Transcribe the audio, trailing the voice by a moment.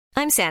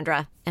I'm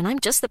Sandra, and I'm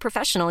just the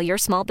professional your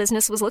small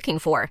business was looking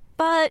for.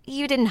 But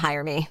you didn't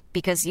hire me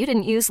because you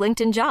didn't use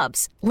LinkedIn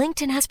Jobs.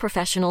 LinkedIn has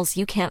professionals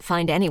you can't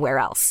find anywhere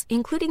else,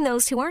 including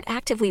those who aren't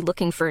actively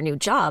looking for a new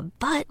job,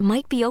 but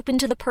might be open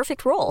to the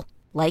perfect role,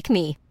 like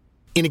me.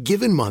 In a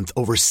given month,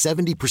 over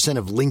 70%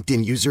 of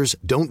LinkedIn users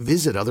don't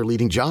visit other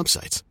leading job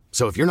sites.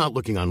 So if you're not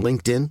looking on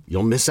LinkedIn,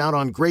 you'll miss out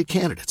on great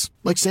candidates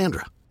like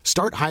Sandra.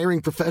 Start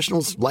hiring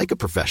professionals like a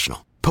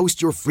professional.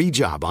 Post your free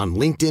job on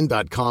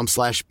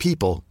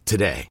linkedin.com/people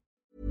today.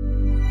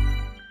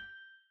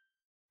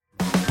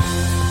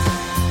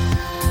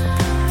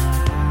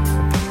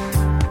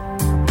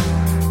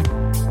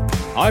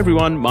 Hi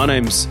everyone, my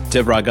name's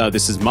Dev Raga.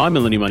 This is My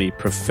Millennium Money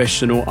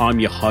Professional. I'm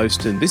your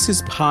host, and this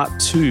is part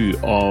 2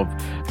 of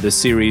the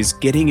series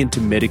Getting into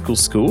Medical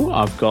School.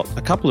 I've got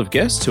a couple of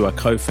guests who are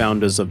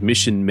co-founders of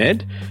Mission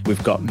Med.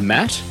 We've got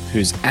Matt,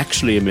 who's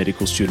actually a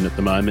medical student at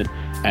the moment,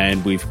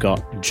 and we've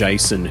got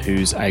Jason,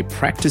 who's a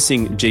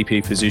practicing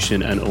GP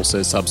physician and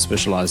also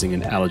subspecializing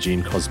in allergy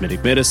and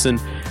cosmetic medicine.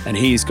 And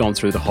he's gone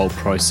through the whole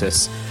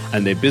process,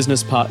 and they're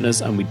business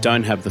partners. And we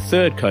don't have the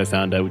third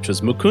co-founder, which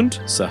was Mukund.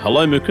 So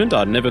hello, Mukund.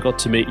 I never got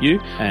to meet you,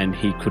 and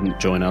he couldn't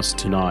join us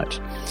tonight.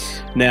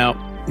 Now,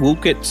 we'll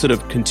get sort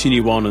of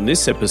continue on in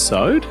this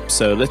episode.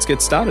 So let's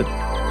get started.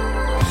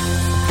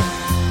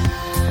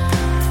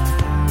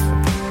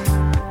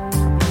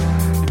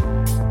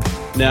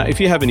 Now,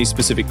 if you have any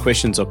specific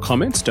questions or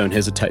comments, don't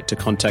hesitate to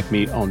contact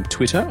me on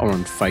Twitter or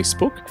on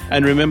Facebook.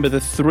 And remember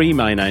the 3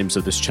 main aims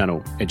of this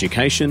channel: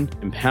 education,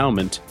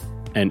 empowerment,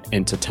 and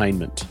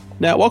entertainment.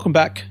 Now, welcome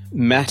back,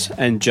 Matt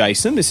and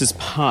Jason. This is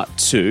part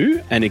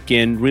 2, and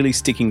again, really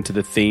sticking to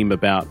the theme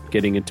about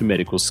getting into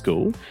medical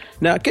school.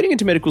 Now, getting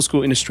into medical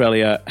school in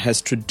Australia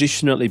has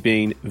traditionally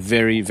been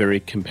very,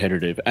 very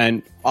competitive.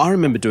 And I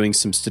remember doing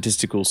some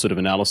statistical sort of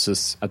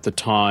analysis at the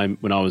time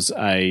when I was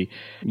a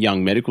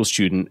young medical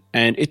student,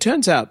 and it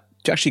turns out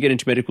to actually get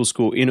into medical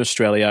school in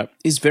Australia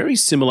is very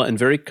similar and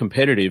very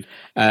competitive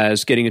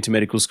as getting into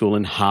medical school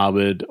in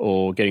Harvard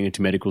or getting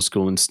into medical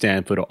school in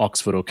Stanford or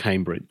Oxford or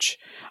Cambridge.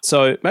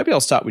 So maybe I'll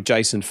start with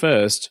Jason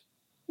first.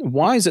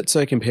 Why is it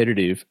so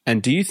competitive?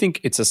 And do you think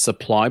it's a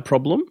supply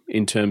problem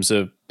in terms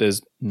of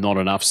there's not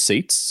enough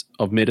seats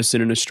of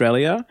medicine in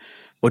Australia?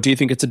 Or do you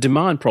think it's a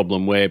demand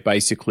problem where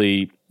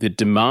basically the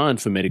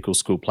demand for medical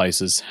school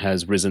places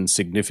has risen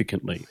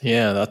significantly?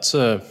 Yeah, that's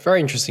a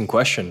very interesting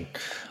question.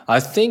 I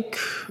think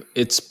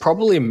it's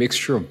probably a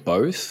mixture of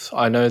both.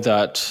 I know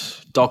that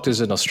doctors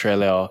in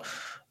Australia,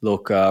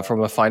 look,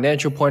 from a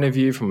financial point of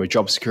view, from a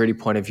job security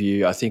point of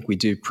view, I think we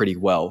do pretty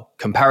well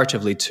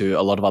comparatively to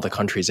a lot of other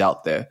countries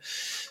out there.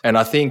 And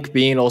I think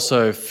being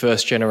also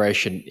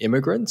first-generation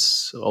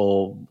immigrants,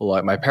 or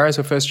like my parents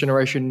were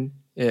first-generation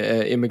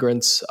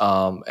immigrants,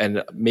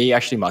 and me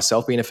actually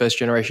myself being a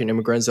first-generation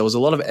immigrant, there was a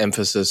lot of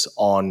emphasis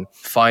on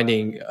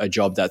finding a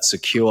job that's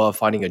secure,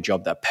 finding a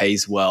job that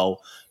pays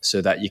well, so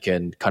that you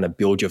can kind of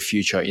build your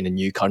future in a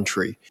new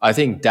country. I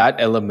think that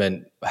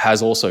element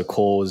has also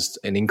caused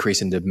an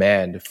increase in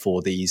demand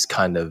for these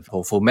kind of,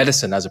 or for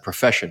medicine as a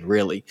profession,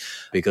 really,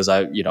 because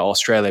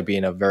Australia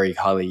being a very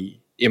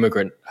highly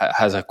immigrant,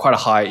 has quite a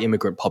high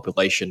immigrant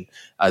population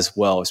as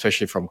well,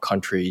 especially from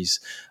countries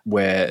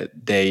where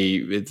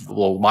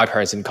my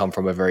parents didn't come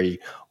from a very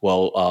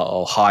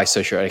high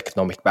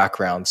socioeconomic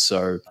background.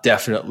 So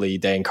definitely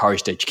they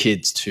encourage their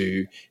kids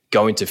to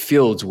go into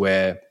fields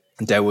where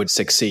they would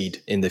succeed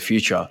in the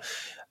future.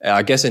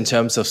 I guess in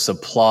terms of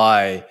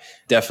supply,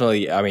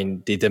 definitely, I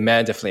mean, the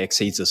demand definitely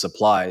exceeds the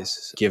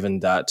supplies, given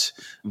that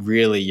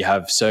really you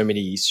have so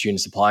many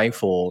students applying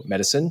for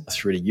medicine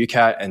through the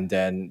UCAT, and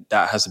then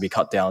that has to be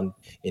cut down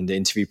in the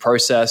interview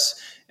process,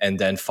 and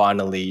then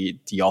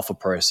finally the offer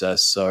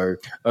process. So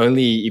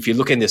only, if you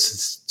look in the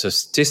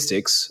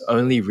statistics,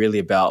 only really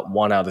about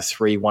 1 out of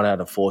 3, 1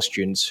 out of 4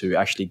 students who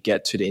actually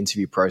get to the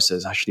interview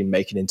process actually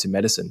make it into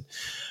medicine.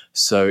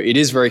 So it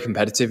is very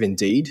competitive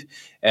indeed,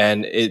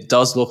 and it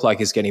does look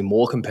like it's getting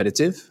more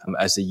competitive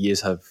as the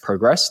years have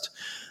progressed.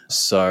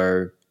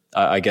 So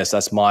I guess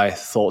that's my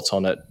thoughts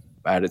on it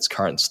at its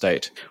current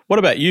state. What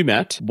about you,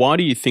 Matt? Why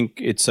do you think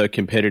it's so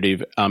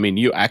competitive? I mean,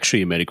 you're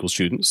actually a medical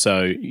student,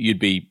 so you'd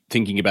be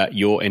thinking about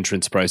your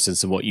entrance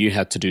process and what you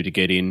had to do to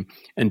get in.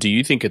 And do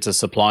you think it's a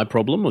supply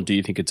problem, or do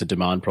you think it's a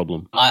demand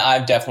problem?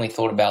 I've definitely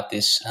thought about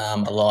this a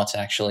lot,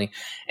 actually.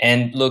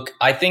 And look,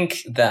 I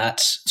think that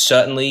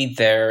certainly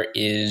there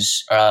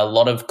is a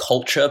lot of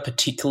culture,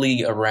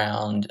 particularly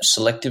around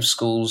selective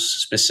schools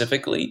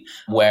specifically,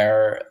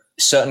 where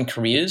certain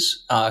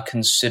careers are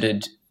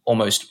considered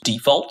almost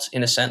default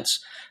in a sense,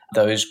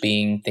 those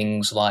being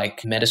things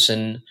like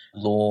medicine,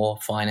 law,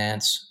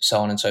 finance, so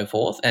on and so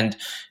forth. And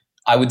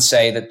I would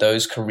say that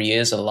those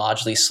careers are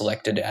largely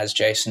selected, as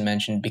Jason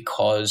mentioned,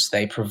 because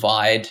they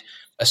provide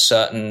a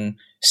certain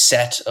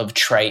set of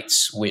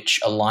traits which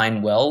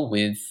align well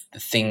with the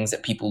things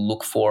that people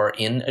look for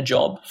in a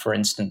job. For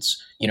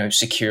instance,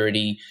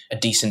 security, a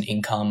decent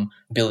income,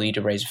 ability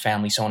to raise a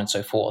family, so on and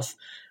so forth.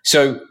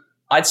 So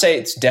I'd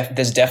say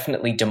there's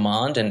definitely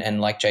demand,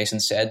 and like Jason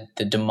said,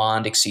 the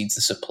demand exceeds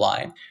the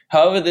supply.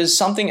 However, there's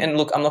something, and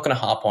look, I'm not going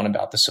to harp on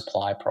about the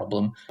supply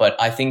problem,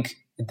 but I think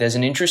there's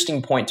an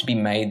interesting point to be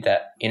made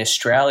that in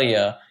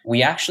Australia,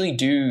 we actually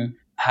do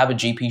have a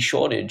GP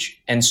shortage.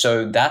 And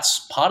so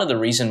that's part of the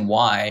reason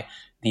why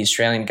the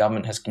Australian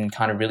government has been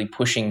kind of really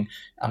pushing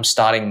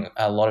starting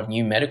a lot of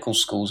new medical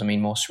schools. I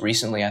mean, most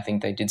recently, I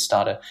think they did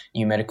start a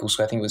new medical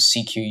school. I think it was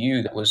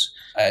CQU that was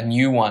a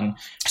new one.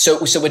 So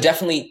we're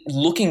definitely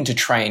looking to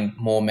train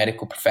more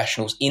medical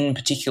professionals in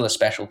particular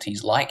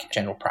specialties like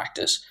general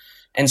practice.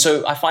 And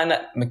so I find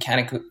that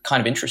mechanic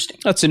kind of interesting.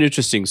 That's an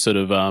interesting sort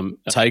of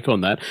take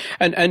on that.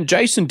 And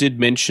Jason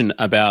did mention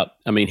about,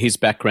 I mean, his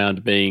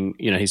background being,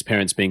 his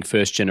parents being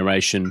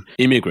first-generation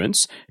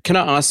immigrants. Can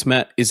I ask,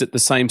 Matt, is it the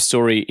same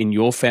story in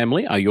your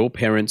family? Are your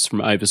parents from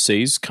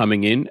overseas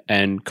coming in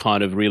and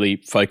kind of really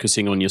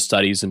focusing on your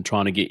studies and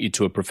trying to get you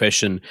to a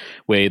profession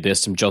where there's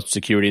some job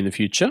security in the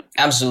future?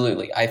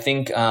 Absolutely. I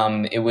think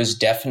it was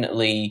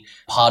definitely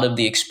part of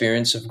the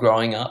experience of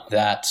growing up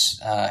that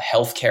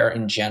healthcare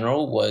in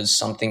general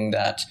was something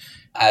that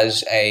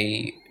as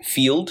a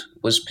field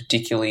was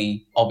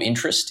particularly of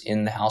interest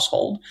in the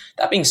household.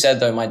 That being said,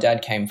 though, my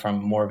dad came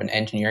from more of an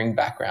engineering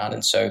background.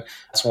 And so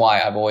that's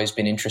why I've always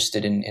been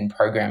interested in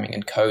programming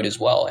and code as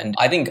well. And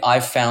I think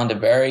I've found a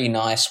very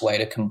nice way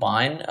to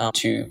combine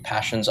two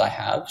passions I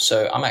have.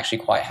 So I'm actually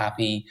quite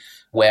happy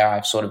where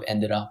I've sort of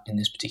ended up in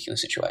this particular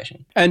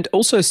situation. And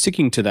also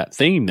sticking to that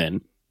theme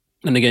then,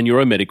 and again, you're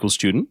a medical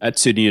student at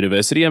Sydney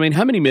University. I mean,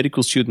 how many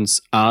medical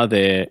students are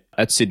there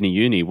at Sydney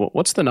Uni?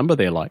 What's the number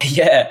there like?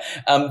 Yeah,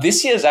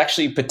 this year is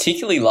actually a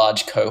particularly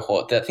large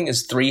cohort. I think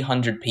there's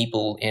 300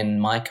 people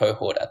in my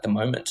cohort at the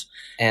moment,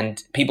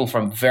 and people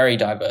from very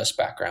diverse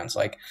backgrounds.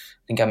 Like,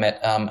 I think I met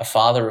a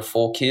father of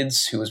 4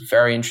 kids who was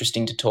very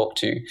interesting to talk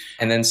to.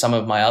 And then some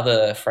of my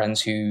other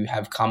friends who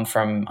have come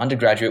from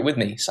undergraduate with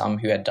me, some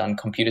who had done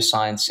computer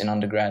science in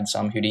undergrad,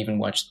 some who'd even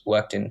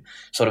worked in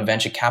sort of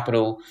venture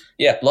capital.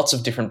 Yeah, lots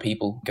of different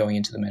people going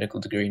into the medical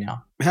degree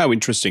now. How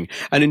interesting.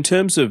 And in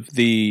terms of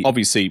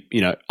obviously,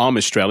 I'm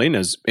Australian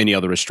as any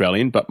other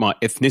Australian, but my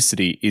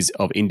ethnicity is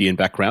of Indian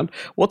background.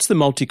 What's the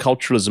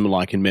multiculturalism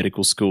like in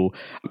medical school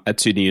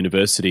at Sydney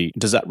University?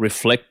 Does that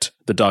reflect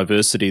the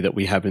diversity that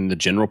we have in the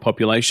general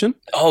population?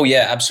 Oh,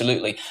 yeah,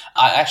 absolutely.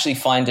 I actually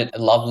find it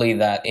lovely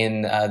that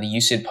in the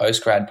USyd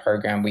postgrad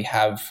program, we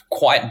have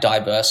quite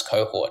diverse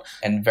cohort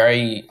and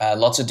very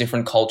lots of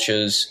different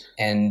cultures,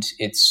 and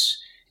it's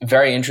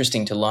very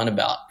interesting to learn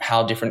about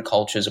how different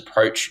cultures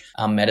approach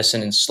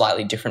medicine in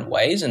slightly different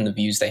ways and the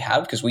views they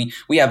have, because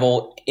we have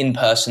all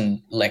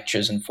in-person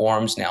lectures and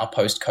forums now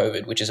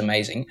post-COVID, which is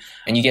amazing.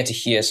 And you get to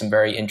hear some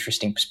very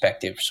interesting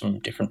perspectives from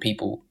different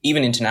people,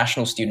 even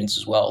international students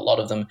as well. A lot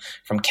of them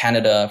from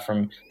Canada,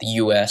 from the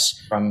US,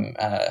 from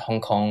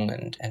Hong Kong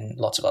and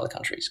lots of other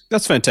countries.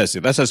 That's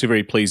fantastic. That's actually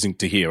very pleasing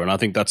to hear. And I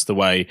think that's the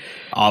way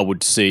I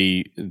would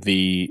see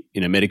the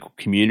medical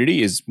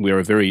community is we're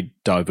a very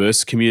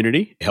diverse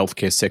community,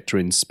 healthcare sector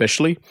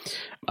especially.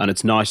 And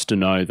it's nice to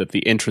know that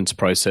the entrance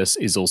process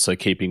is also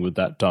keeping with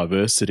that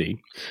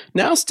diversity.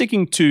 Now,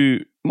 sticking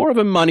to more of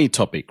a money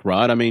topic,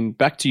 right? I mean,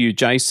 back to you,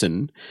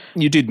 Jason.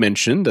 You did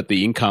mention that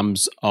the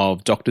incomes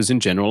of doctors in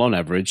general, on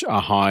average,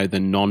 are higher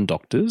than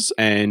non-doctors,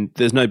 and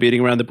there's no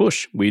beating around the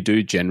bush. We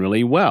do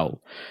generally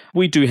well.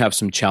 We do have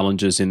some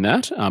challenges in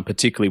that,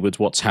 particularly with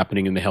what's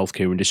happening in the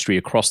healthcare industry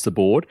across the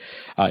board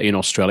in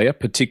Australia,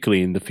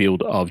 particularly in the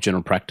field of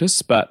general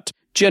practice. But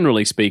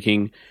generally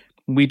speaking,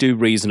 we do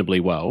reasonably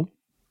well.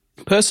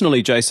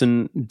 Personally,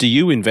 Jason, do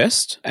you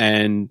invest,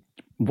 and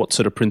what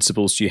sort of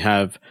principles do you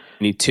have?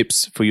 Any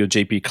tips for your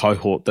GP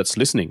cohort that's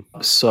listening?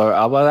 So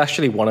I was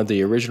actually one of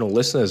the original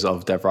listeners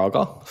of Dev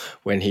Raga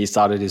when he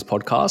started his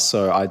podcast.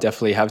 So I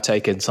definitely have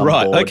taken some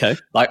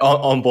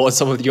on board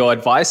some of your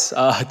advice,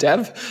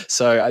 Dev.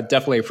 So I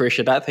definitely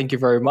appreciate that. Thank you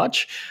very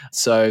much.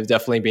 So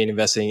definitely been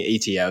investing in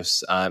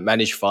ETFs,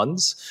 managed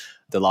funds,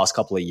 the last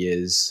couple of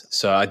years.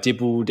 So I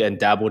dibbled and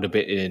dabbled a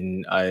bit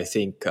in, I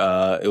think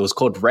it was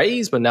called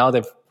Raise, but now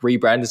they've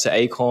rebranded to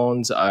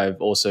Acorns. I've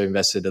also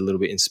invested a little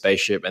bit in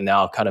Spaceship, and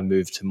now I've kind of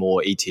moved to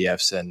more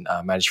ETFs and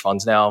managed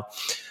funds now.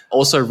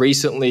 Also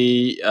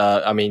recently,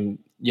 I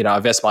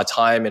invest my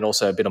time and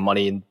also a bit of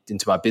money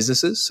into my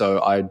businesses.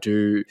 So I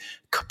do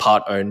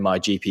part own my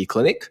GP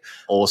clinic,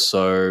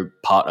 also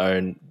part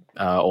own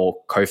or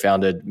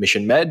co-founded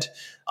Mission Med.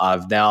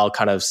 I've now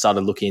kind of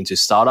started looking into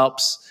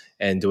startups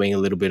and doing a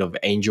little bit of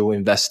angel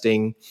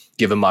investing.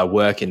 Given my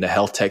work in the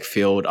health tech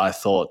field, I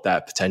thought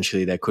that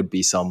potentially there could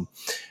be some,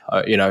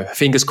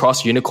 fingers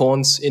crossed,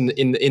 unicorns in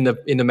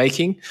the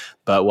making.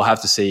 But we'll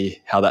have to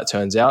see how that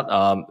turns out,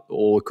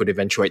 or it could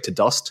eventuate to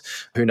dust.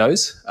 Who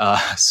knows?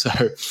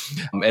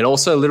 And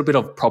also a little bit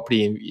of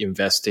property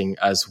investing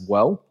as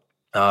well,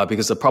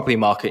 because the property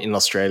market in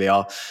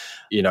Australia,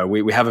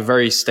 we have a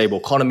very stable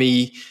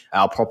economy.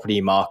 Our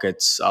property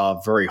markets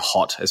are very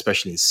hot,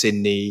 especially in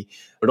Sydney,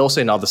 but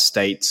also in other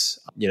states.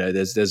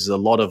 There's a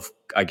lot of,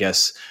 I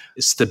guess,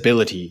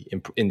 stability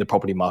in the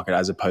property market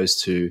as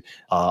opposed to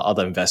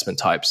other investment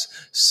types.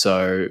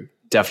 So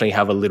definitely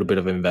have a little bit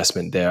of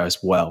investment there as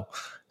well.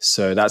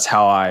 So that's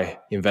how I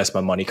invest my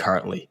money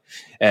currently.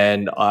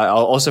 And I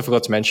also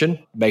forgot to mention,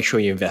 make sure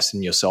you invest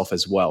in yourself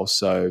as well.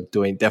 So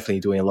definitely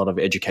doing a lot of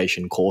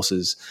education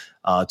courses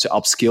to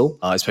upskill,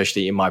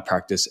 especially in my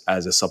practice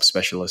as a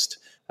subspecialist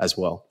as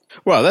well.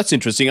 Well, that's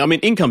interesting. I mean,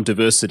 income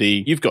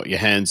diversity, you've got your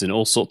hands in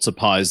all sorts of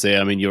pies there.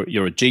 I mean,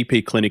 you're a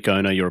GP clinic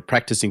owner, you're a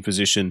practicing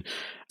physician,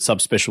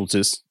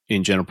 subspecialist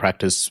in general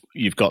practice.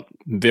 You've got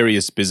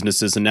various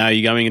businesses, and now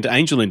you're going into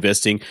angel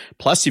investing.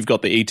 Plus, you've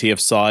got the ETF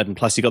side, and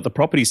plus you've got the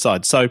property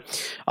side. So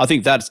I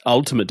think that's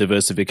ultimate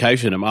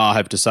diversification. And I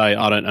have to say,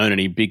 I don't own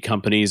any big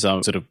companies.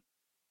 I'm sort of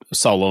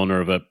sole owner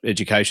of an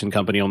education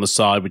company on the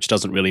side, which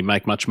doesn't really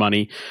make much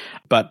money.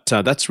 But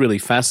that's really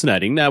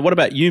fascinating. Now, what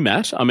about you,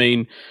 Matt? I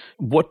mean,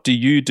 what do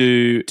you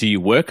do? Do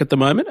you work at the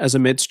moment as a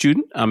med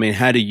student? I mean,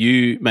 how do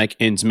you make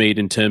ends meet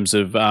in terms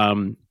of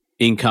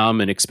income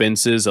and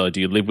expenses, or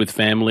do you live with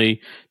family?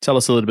 Tell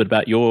us a little bit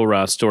about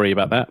your story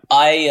about that.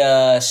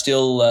 I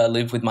still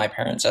live with my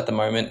parents at the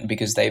moment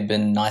because they've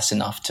been nice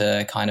enough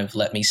to kind of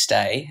let me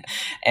stay.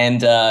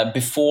 And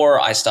before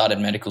I started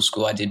medical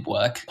school, I did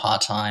work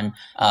part-time.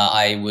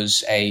 I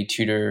was a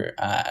tutor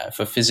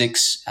for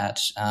physics at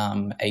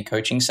a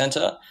coaching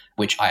center,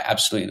 which I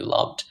absolutely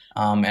loved.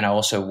 And I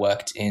also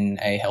worked in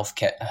a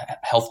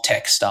health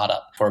tech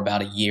startup for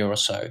about a year or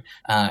so.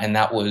 And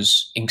that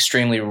was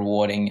extremely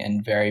rewarding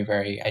and very,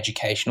 very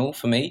educational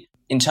for me.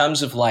 In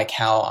terms of like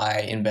how I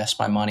invest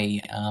my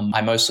money,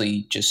 I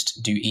mostly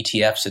just do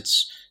ETFs.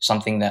 It's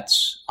something that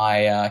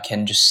I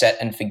can just set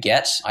and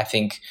forget. I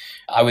think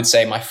I would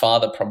say my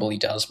father probably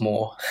does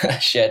more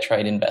share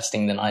trade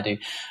investing than I do.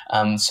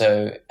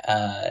 So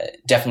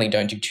definitely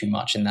don't do too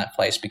much in that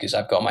place because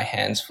I've got my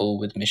hands full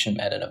with Mission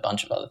Med and a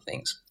bunch of other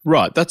things.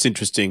 Right, that's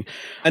interesting.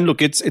 And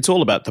look, it's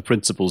all about the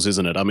principles,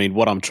 isn't it? I mean,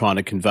 what I'm trying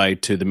to convey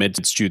to the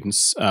med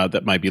students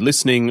that may be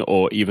listening,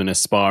 or even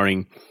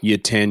aspiring year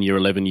 10, year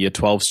 11, year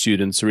 12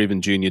 students, or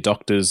even junior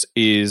doctors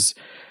is,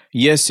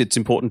 yes, it's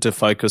important to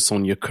focus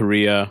on your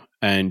career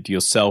and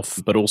yourself,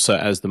 but also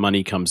as the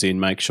money comes in,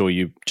 make sure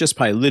you just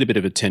pay a little bit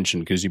of attention,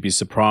 because you'd be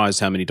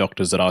surprised how many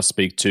doctors that I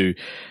speak to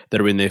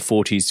that are in their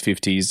 40s,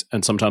 50s,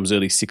 and sometimes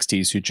early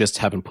 60s who just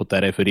haven't put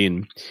that effort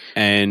in.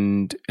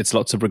 And it's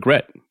lots of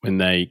regret when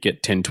they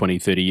get 10, 20,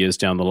 30 years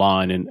down the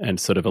line, and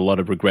sort of a lot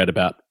of regret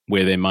about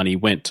where their money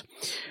went.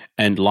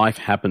 And life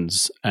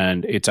happens,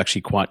 and it's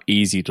actually quite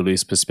easy to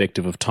lose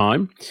perspective of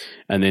time.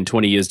 And then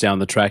 20 years down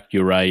the track,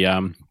 you're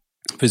a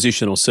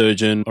physician or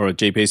surgeon or a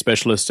GP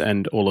specialist,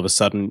 and all of a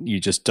sudden you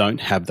just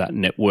don't have that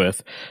net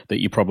worth that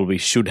you probably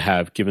should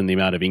have, given the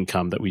amount of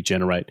income that we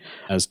generate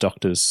as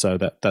doctors. So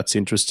that's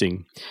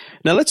interesting.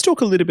 Now let's talk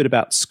a little bit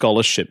about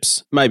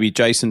scholarships. Maybe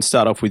Jason,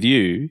 start off with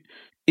you.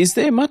 Is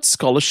there much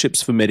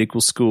scholarships for medical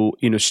school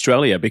in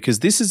Australia? Because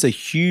this is a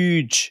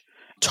huge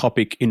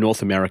topic in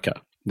North America.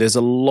 There's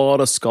a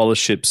lot of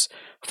scholarships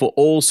for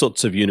all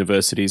sorts of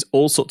universities,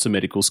 all sorts of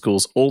medical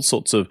schools, all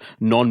sorts of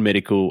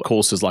non-medical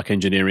courses like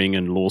engineering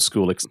and law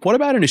school. What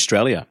about in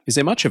Australia? Is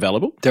there much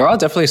available? There are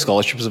definitely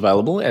scholarships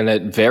available, and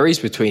it varies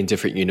between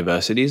different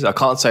universities. I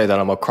can't say that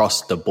I'm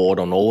across the board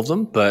on all of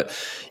them, but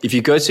if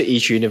you go to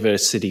each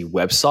university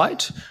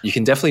website, you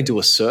can definitely do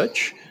a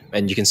search,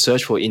 and you can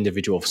search for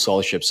individual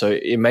scholarships. So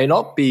it may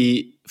not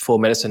be for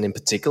medicine in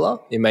particular.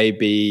 It may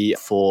be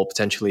for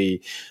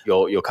potentially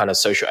your kind of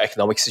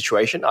socioeconomic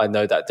situation. I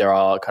know that there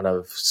are kind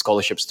of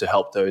scholarships to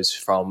help those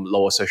from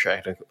lower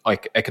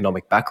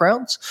socioeconomic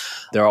backgrounds.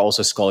 There are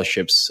also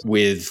scholarships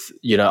with,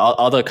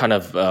 other kind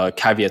of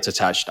caveats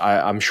attached.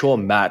 I'm sure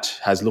Matt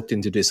has looked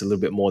into this a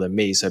little bit more than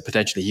me, so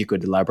potentially he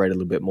could elaborate a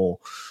little bit more.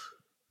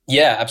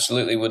 Yeah,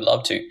 absolutely. Would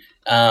love to.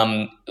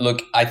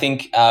 Look, I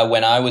think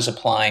when I was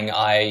applying,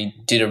 I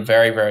did a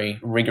very, very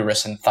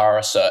rigorous and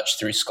thorough search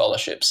through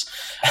scholarships.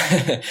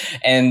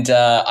 And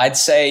I'd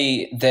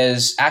say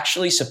there's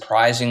actually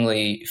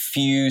surprisingly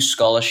few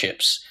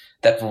scholarships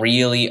that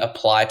really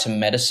apply to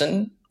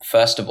medicine,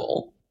 first of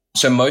all.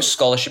 So most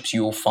scholarships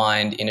you will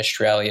find in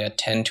Australia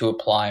tend to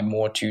apply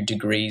more to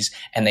degrees,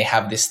 and they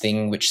have this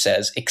thing which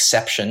says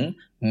exception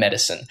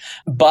medicine.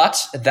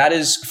 But that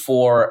is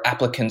for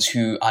applicants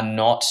who are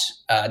not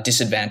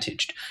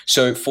disadvantaged.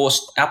 So for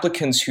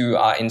applicants who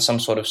are in some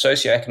sort of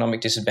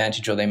socioeconomic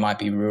disadvantage, or they might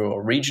be rural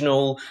or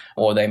regional,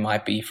 or they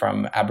might be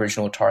from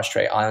Aboriginal or Torres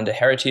Strait Islander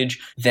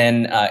heritage,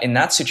 then in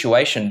that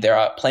situation, there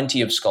are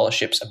plenty of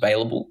scholarships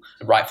available,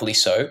 rightfully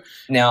so.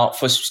 Now,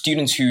 for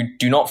students who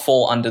do not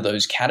fall under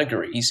those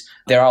categories,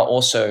 there are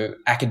also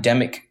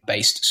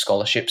academic-based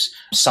scholarships,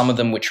 some of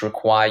them which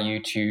require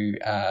you to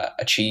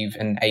achieve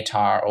an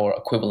ATAR or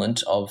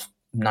equivalent of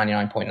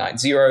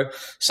 99.90,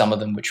 some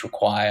of them which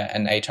require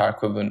an ATAR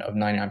equivalent of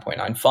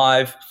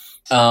 99.95.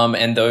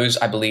 And those,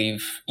 I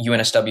believe,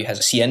 UNSW has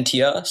a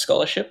Scientia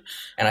scholarship,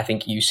 and I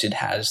think UCID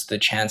has the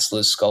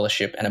Chancellor's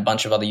Scholarship, and a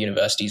bunch of other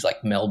universities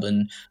like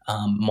Melbourne,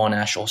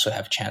 Monash also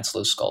have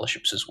Chancellor's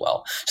scholarships as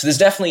well. So there's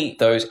definitely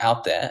those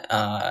out there,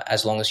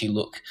 as long as you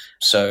look.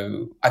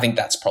 So I think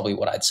that's probably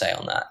what I'd say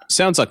on that.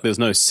 Sounds like there's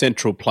no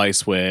central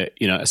place where,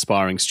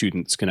 aspiring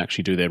students can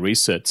actually do their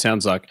research.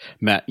 Sounds like,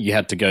 Matt, you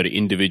had to go to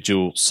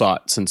individual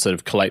sites and sort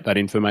of collate that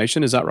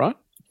information. Is that right?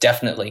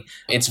 Definitely.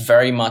 It's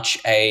very much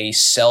a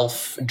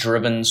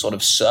self-driven sort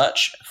of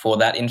search for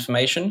that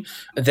information.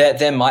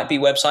 There might be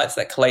websites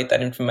that collate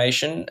that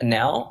information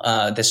now.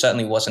 There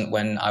certainly wasn't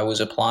when I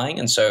was applying.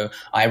 And so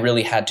I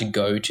really had to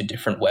go to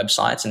different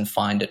websites and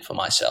find it for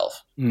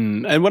myself.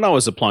 And when I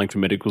was applying for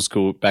medical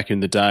school back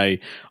in the day,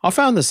 I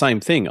found the same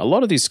thing. A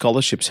lot of these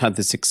scholarships had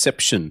this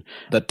exception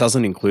that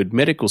doesn't include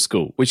medical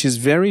school, which is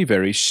very,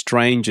 very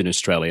strange in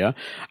Australia.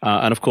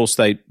 And of course,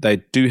 they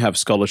do have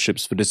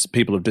scholarships for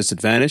people of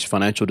disadvantage,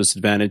 financial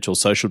disadvantage or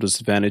social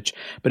disadvantage.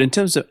 But in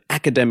terms of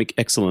academic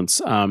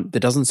excellence, there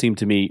doesn't seem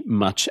to be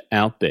much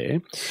out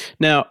there.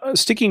 Now,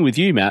 sticking with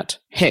you, Matt,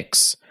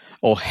 HECS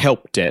or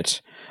help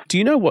debt. Do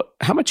you know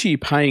how much are you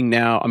paying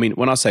now? I mean,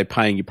 when I say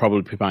paying, you're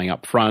probably paying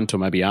up front or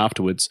maybe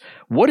afterwards.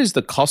 What is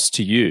the cost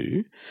to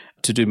you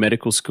to do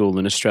medical school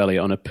in Australia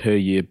on a per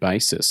year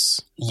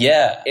basis?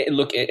 Yeah,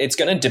 it's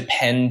going to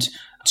depend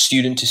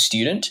student to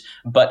student,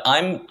 but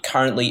I'm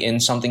currently in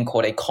something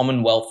called a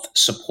Commonwealth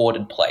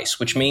supported place,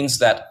 which means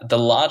that the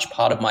large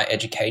part of my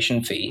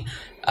education fee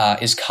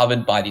is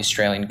covered by the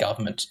Australian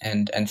government,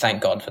 and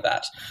thank God for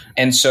that.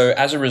 And so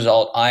as a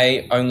result,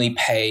 I only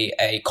pay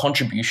a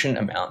contribution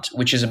amount,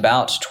 which is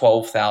about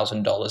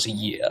 $12,000 a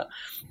year.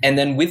 And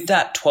then with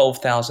that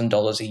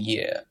 $12,000 a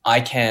year, I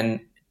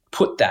can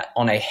put that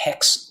on a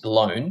HECS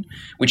loan,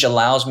 which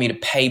allows me to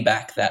pay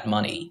back that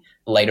money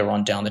later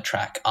on down the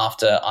track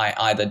after I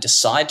either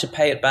decide to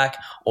pay it back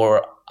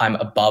or I'm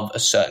above a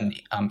certain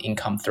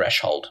income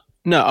threshold.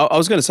 No, I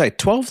was going to say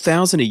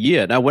 $12,000 a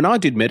year. Now, when I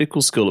did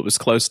medical school, it was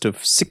close to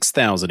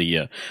 $6,000 a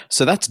year.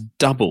 So that's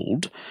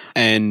doubled.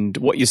 And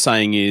what you're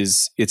saying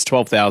is it's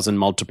 $12,000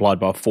 multiplied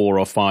by 4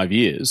 or 5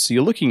 years. So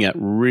you're looking at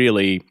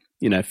really,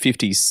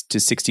 $50,000 to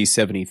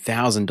 $60,000,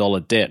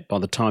 $70,000 debt by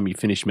the time you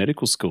finish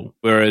medical school.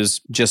 Whereas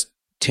just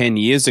 10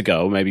 years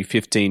ago, maybe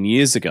 15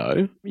 years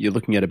ago, you're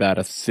looking at about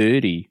a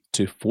 $30,000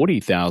 to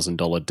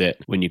 $40,000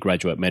 debt when you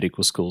graduate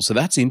medical school. So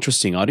that's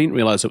interesting. I didn't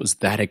realize it was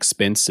that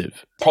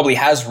expensive. Probably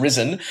has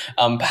risen,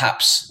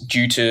 perhaps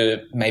due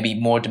to maybe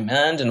more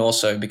demand and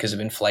also because of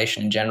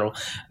inflation in general.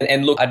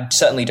 And look, I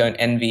certainly don't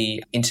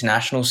envy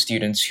international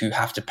students who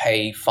have to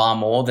pay far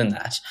more than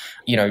that.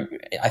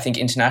 I think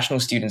international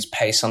students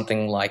pay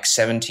something like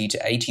 $70,000 to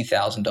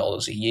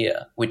 $80,000 a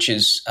year, which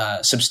is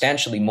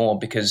substantially more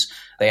because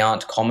they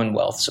aren't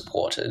Commonwealth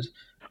supported.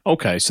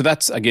 Okay, so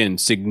that's, again,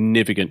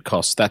 significant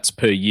costs. That's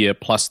per year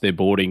plus their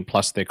boarding,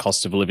 plus their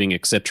cost of living,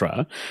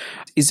 etc.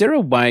 Is there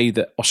a way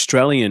that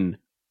Australian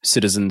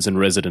citizens and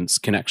residents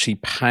can actually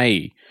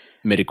pay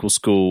medical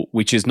school,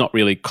 which is not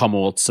really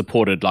Commonwealth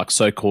supported, like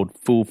so-called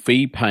full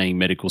fee paying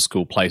medical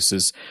school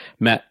places?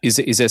 Matt, is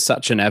there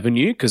such an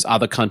avenue? Because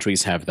other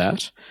countries have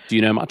that. Do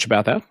you know much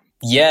about that?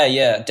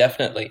 Yeah,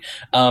 definitely.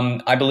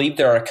 I believe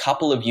there are a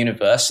couple of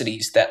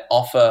universities that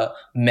offer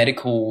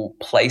medical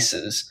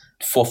places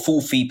for full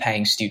fee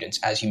paying students,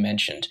 as you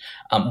mentioned.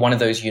 One of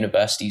those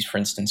universities, for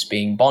instance,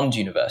 being Bond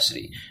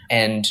University.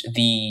 And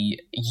the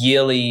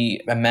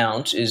yearly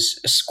amount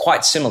is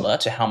quite similar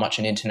to how much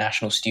an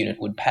international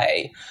student would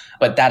pay.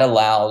 But that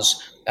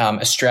allows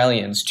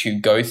Australians to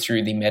go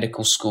through the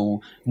medical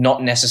school,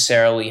 not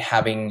necessarily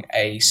having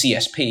a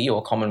CSP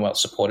or Commonwealth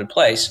supported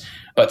place,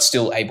 but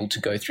still able to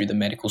go through the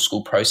medical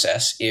school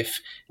process if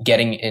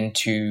getting a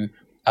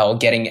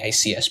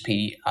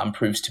CSP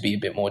proves to be a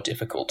bit more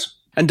difficult.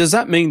 And does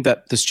that mean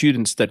that the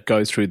students that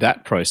go through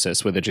that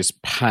process where they just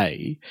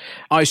pay,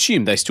 I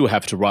assume they still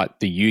have to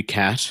write the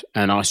UCAT,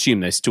 and I assume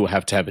they still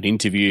have to have an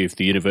interview if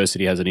the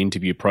university has an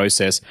interview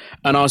process,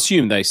 and I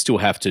assume they still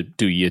have to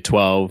do year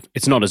 12.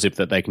 It's not as if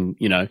that they can,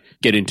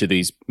 get into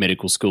these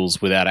medical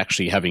schools without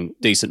actually having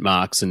decent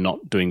marks and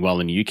not doing well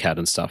in UCAT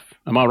and stuff.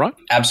 Am I right?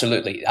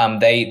 Absolutely.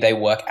 They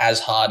work as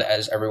hard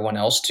as everyone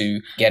else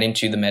to get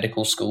into the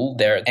medical school.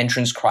 Their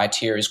entrance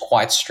criteria is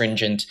quite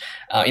stringent.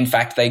 In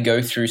fact, they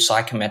go through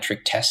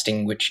psychometric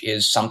testing, which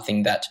is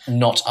something that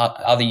not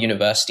other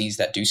universities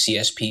that do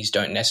CSPs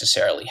don't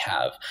necessarily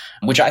have,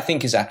 which I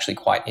think is actually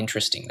quite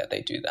interesting that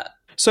they do that.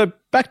 So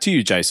back to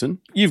you, Jason.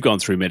 You've gone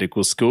through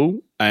medical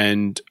school,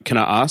 and can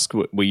I ask,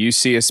 were you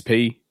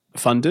CSP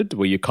funded?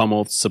 Were you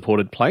Commonwealth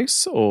supported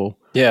place or?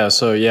 Yeah,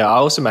 I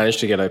also managed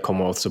to get a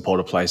Commonwealth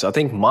supported place. I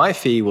think my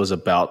fee was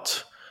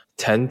about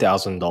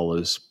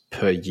 $10,000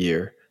 per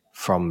year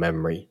from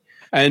memory.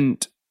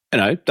 And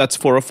that's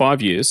 4 or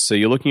 5 years. So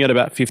you're looking at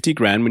about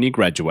 $50,000 when you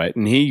graduate.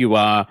 And here you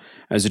are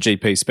as a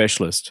GP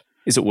specialist.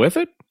 Is it worth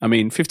it? I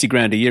mean,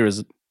 $50,000 a year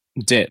as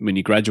debt when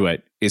you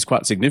graduate is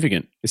quite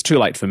significant. It's too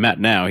late for Matt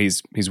now.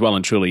 He's well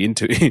and truly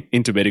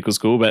into medical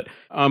school, but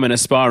I'm an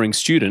aspiring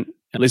student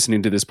and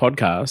listening to this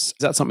podcast. Is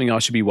that something I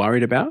should be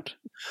worried about?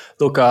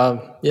 Look,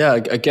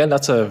 again,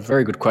 that's a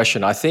very good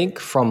question. I think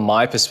from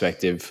my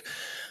perspective,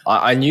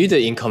 I knew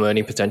the income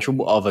earning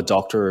potential of a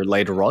doctor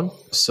later on.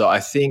 So I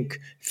think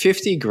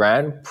 50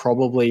 grand,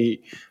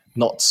 probably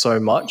not so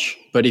much.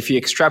 But if you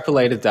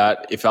extrapolated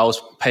that, if I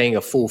was paying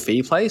a full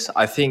fee place,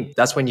 I think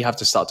that's when you have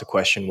to start to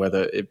question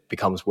whether it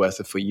becomes worth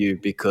it for you,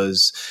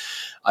 because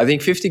I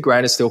think 50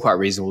 grand is still quite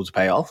reasonable to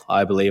pay off.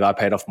 I believe I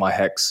paid off my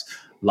HECS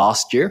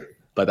last year,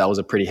 but that was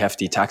a pretty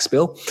hefty tax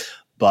bill.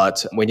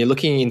 But when you're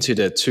looking into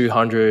the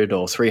 200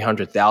 or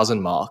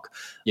 300,000 mark,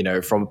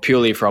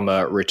 purely from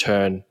a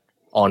return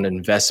on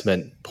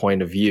investment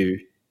point of view,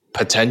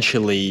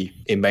 potentially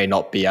it may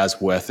not be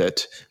as worth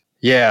it.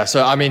 Yeah,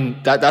 so I mean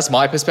that's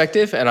my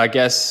perspective, and I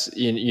guess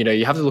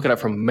you have to look at it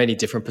from many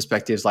different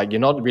perspectives. Like,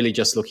 you're not really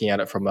just looking at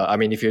it from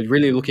if you're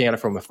really looking at it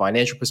from a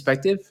financial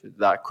perspective,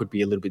 that could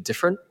be a little bit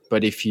different.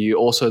 But if you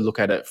also look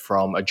at it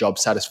from a job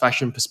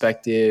satisfaction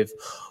perspective,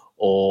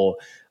 or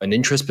an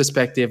interest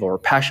perspective, or a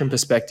passion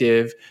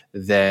perspective,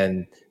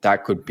 then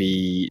that could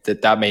be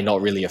that may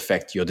not really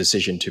affect your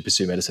decision to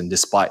pursue medicine,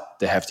 despite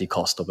the hefty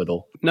cost of it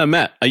all. Now,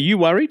 Matt, are you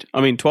worried?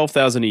 I mean,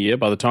 $12,000 a year.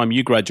 By the time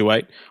you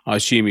graduate, I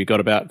assume you've got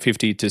about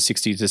 $50,000 to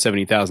 $60,000 to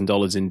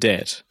 $70,000 in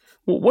debt.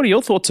 What are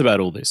your thoughts about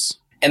all this?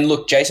 And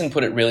look, Jason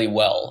put it really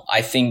well.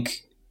 I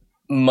think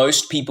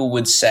most people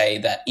would say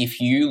that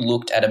if you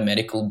looked at a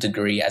medical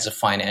degree as a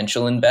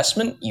financial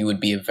investment, you would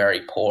be a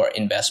very poor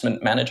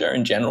investment manager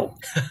in general.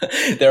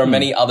 There are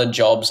many other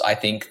jobs, I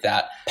think,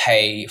 that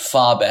pay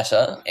far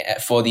better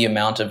for the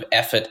amount of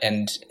effort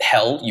and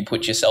hell you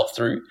put yourself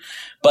through.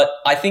 But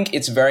I think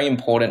it's very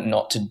important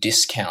not to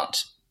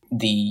discount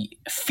the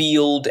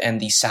field and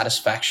the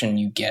satisfaction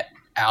you get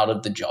out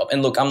of the job.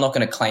 And look, I'm not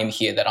going to claim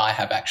here that I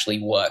have actually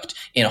worked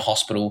in a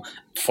hospital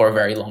for a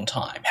very long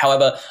time.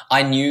 However,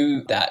 I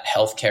knew that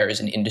healthcare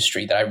is an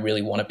industry that I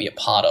really want to be a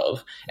part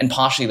of. And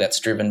partially that's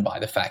driven by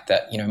the fact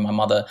that, my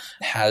mother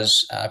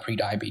has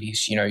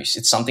prediabetes.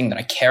 It's something that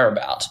I care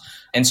about.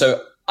 And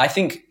so I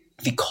think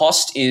the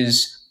cost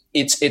is,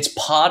 it's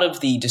part of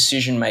the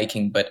decision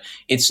making, but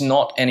it's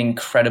not an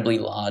incredibly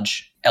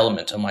large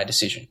element of my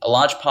decision. A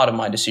large part of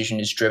my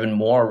decision is driven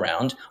more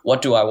around,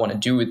 what do I want to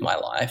do with my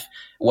life?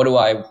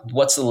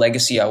 What's the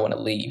legacy I want to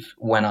leave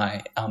when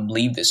I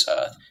leave this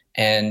earth?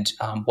 And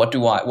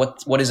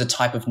what is a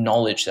type of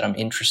knowledge that I'm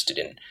interested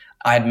in?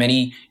 I had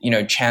many,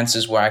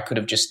 chances where I could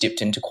have just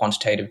dipped into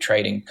quantitative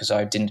trading because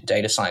I did a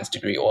data science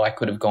degree, or I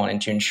could have gone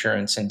into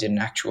insurance and did an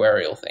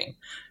actuarial thing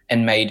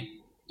and made,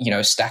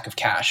 a stack of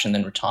cash and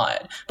then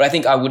retired. But I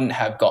think I wouldn't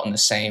have gotten the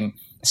same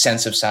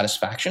sense of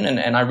satisfaction,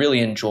 and I really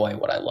enjoy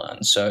what I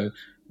learn. So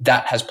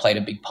that has played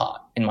a big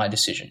part in my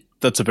decision.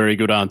 That's a very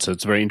good answer.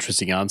 It's a very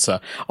interesting answer.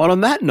 And on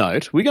that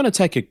note, we're going to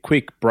take a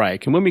quick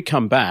break. And when we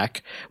come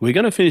back, we're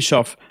going to finish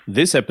off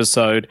this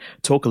episode,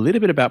 talk a little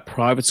bit about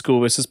private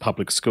school versus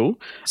public school,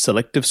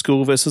 selective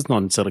school versus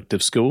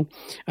non-selective school.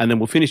 And then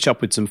we'll finish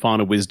up with some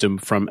final wisdom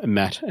from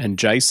Matt and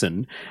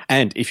Jason.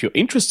 And if you're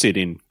interested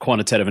in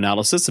quantitative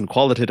analysis and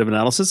qualitative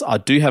analysis, I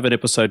do have an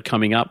episode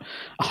coming up.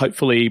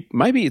 Hopefully,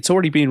 maybe it's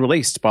already been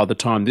released by the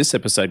time this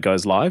episode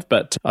goes live,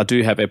 but I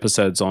do have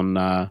episodes on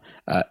a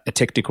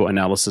technical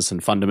analysis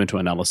and fundamental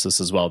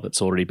analysis as well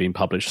that's already been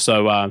published.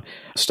 So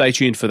stay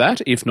tuned for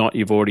that. If not,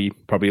 you've already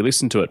probably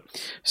listened to it.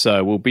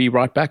 So we'll be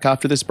right back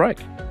after this break.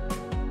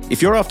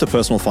 If you're after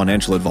personal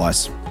financial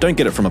advice, don't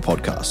get it from a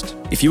podcast.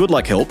 If you would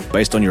like help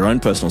based on your own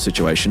personal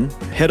situation,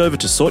 head over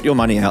to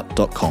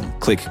sortyourmoneyout.com.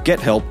 Click Get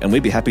Help and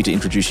we'd be happy to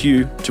introduce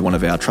you to one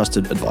of our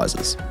trusted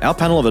advisors. Our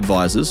panel of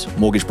advisors,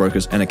 mortgage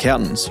brokers and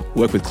accountants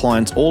work with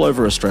clients all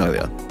over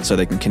Australia so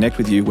they can connect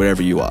with you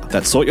wherever you are.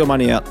 That's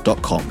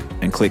sortyourmoneyout.com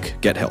and click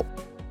Get Help.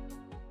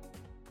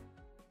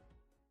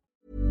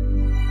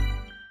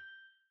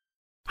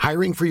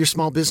 Hiring for your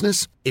small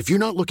business? If you're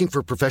not looking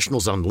for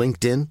professionals on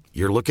LinkedIn,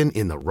 you're looking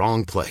in the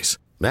wrong place.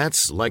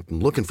 That's like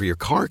looking for your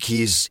car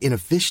keys in a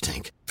fish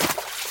tank.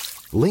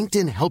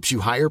 LinkedIn helps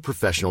you hire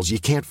professionals you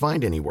can't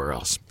find anywhere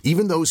else,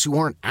 even those who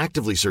aren't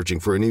actively searching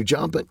for a new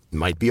job but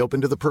might be open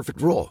to the perfect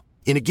role.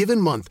 In a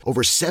given month,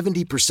 over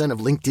 70% of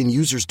LinkedIn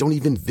users don't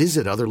even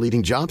visit other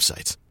leading job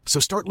sites. So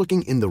start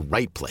looking in the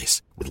right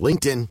place. With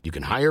LinkedIn, you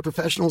can hire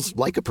professionals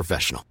like a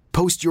professional.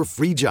 Post your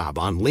free job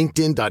on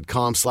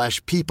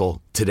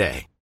linkedin.com/people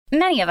today.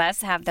 Many of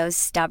us have those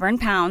stubborn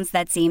pounds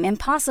that seem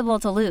impossible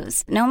to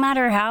lose, no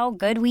matter how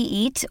good we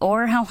eat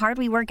or how hard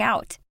we work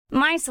out.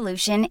 My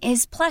solution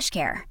is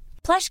PlushCare.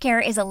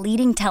 PlushCare is a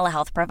leading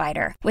telehealth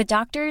provider with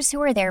doctors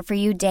who are there for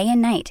you day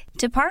and night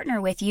to partner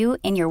with you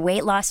in your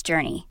weight loss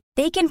journey.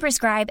 They can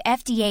prescribe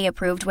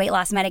FDA-approved weight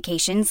loss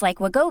medications like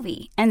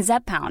Wegovy and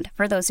Zepbound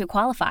for those who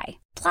qualify.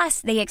 Plus,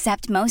 they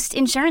accept most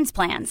insurance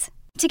plans.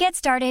 To get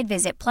started,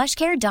 visit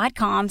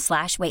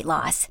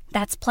plushcare.com/weightloss.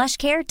 That's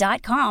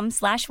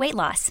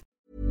plushcare.com/weightloss.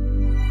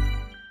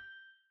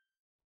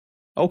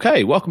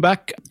 Okay, welcome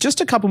back.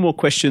 Just a couple more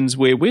questions.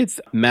 We're with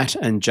Matt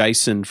and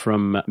Jason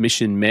from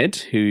Mission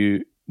Med,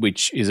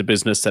 which is a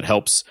business that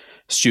helps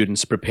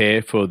students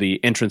prepare for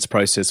the entrance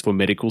process for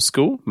medical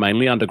school,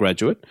 mainly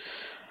undergraduate.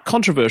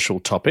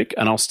 Controversial topic,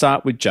 and I'll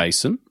start with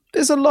Jason.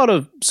 There's a lot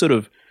of sort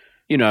of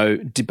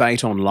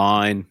debate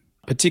online,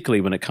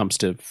 particularly when it comes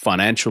to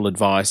financial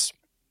advice.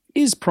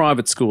 Is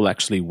private school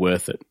actually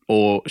worth it?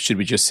 Or should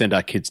we just send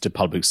our kids to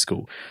public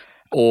school?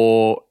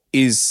 Or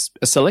is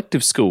a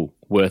selective school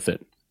worth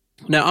it?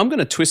 Now, I'm going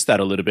to twist that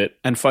a little bit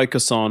and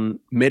focus on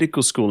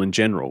medical school in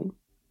general.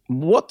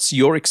 What's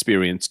your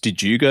experience?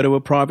 Did you go to a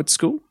private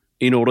school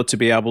in order to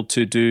be able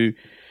to do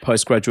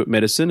postgraduate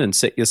medicine and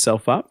set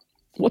yourself up?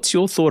 What's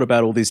your thought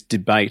about all this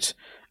debate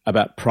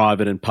about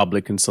private and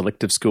public and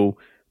selective school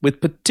with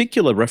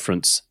particular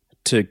reference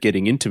to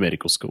getting into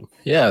medical school?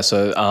 Yeah,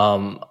 so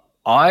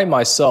I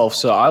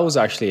myself, I was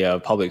actually a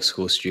public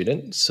school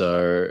student.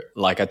 So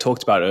like I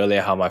talked about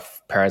earlier, how my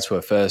parents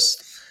were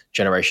first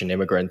generation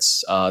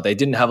immigrants. They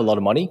didn't have a lot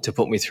of money to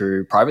put me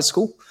through private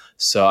school.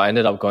 So I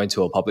ended up going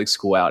to a public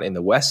school out in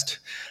the West.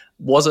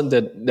 Wasn't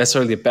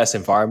necessarily the best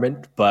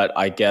environment, but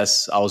I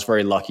guess I was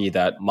very lucky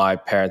that my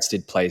parents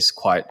did place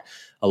quite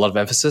a lot of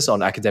emphasis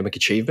on academic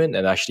achievement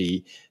and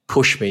actually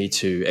pushed me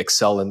to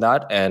excel in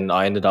that. And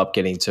I ended up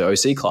getting to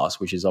OC class,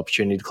 which is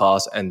opportunity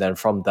class. And then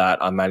from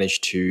that, I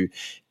managed to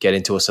get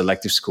into a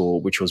selective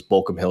school, which was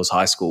Baulkham Hills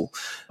High School,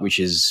 which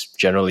is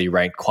generally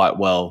ranked quite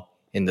well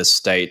in the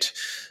state.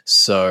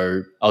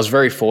 So I was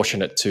very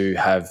fortunate to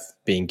have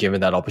been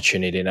given that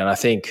opportunity. And I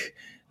think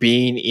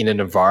being in an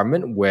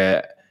environment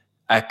where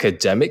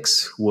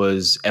academics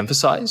was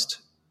emphasized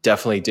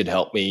definitely did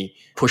help me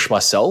push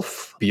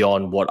myself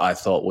beyond what I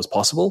thought was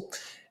possible.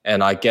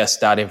 And I guess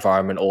that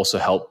environment also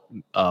helped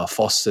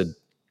fostered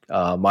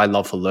my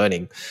love for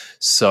learning.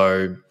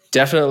 So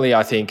definitely,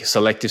 I think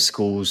selective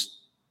schools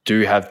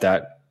do have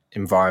that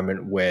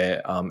environment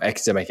where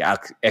academic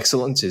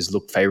excellence is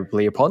looked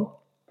favorably upon.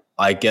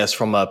 I guess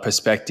from my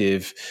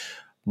perspective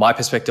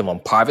on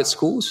private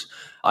schools,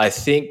 I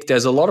think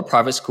there's a lot of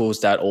private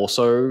schools that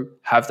also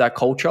have that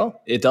culture.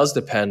 It does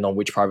depend on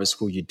which private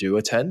school you do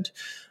attend.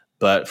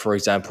 But for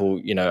example,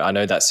 I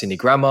know that Sydney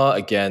Grammar,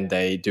 again,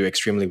 they do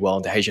extremely well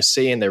in the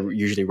HSC and they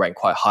usually rank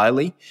quite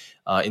highly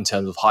in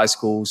terms of high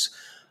schools.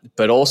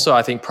 But also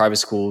I think private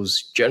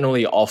schools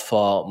generally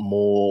offer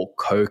more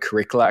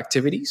co-curricular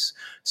activities.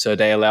 So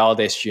they allow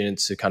their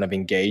students to kind of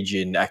engage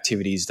in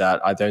activities that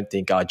I don't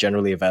think are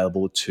generally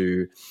available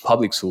to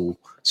public school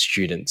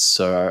students.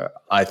 So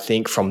I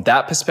think from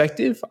that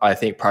perspective, I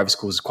think private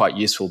schools is quite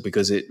useful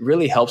because it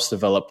really helps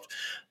develop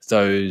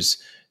those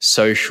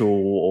social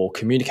or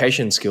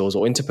communication skills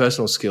or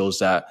interpersonal skills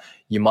that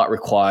you might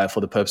require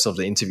for the purpose of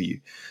the interview.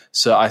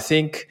 So I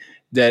think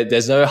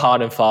there's no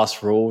hard and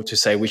fast rule to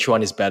say which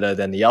one is better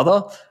than the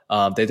other.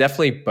 They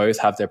definitely both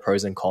have their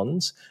pros and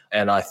cons.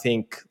 And I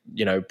think,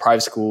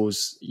 private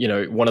schools,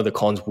 one of the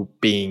cons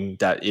being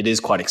that it is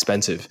quite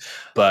expensive.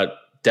 But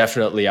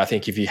definitely, I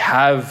think if you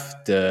have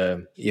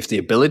the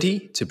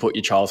ability to put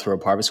your child through a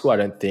private school, I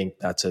don't think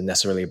that's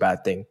necessarily a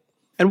bad thing.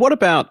 And what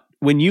about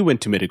when you went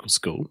to medical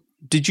school?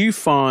 Did you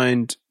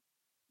find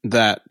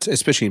that,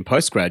 especially in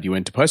postgrad, you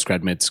went to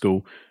postgrad med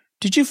school,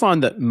 did you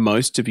find that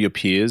most of your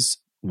peers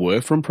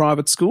were from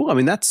private school? I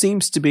mean, that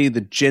seems to be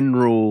the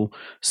general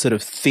sort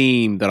of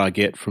theme that I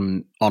get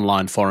from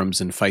online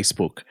forums and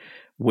Facebook,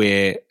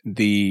 where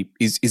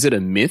is it a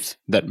myth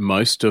that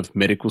most of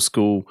medical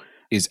school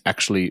is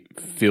actually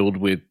filled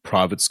with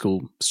private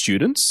school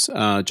students?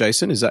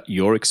 Jason, is that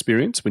your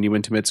experience when you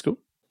went to med school?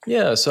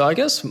 Yeah, so I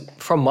guess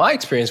from my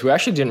experience, we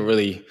actually didn't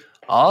really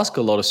ask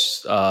a lot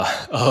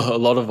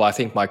of I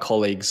think my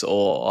colleagues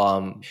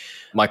or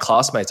my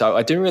classmates.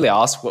 I didn't really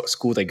ask what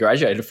school they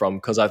graduated from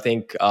because I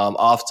think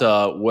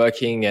after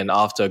working and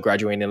after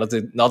graduating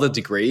another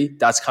degree,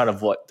 that's kind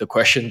of what the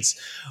questions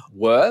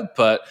were.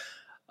 But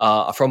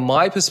from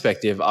my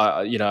perspective,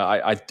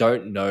 I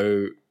don't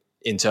know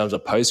in terms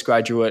of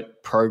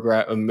postgraduate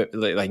program,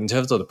 like in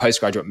terms of the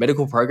postgraduate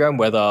medical program,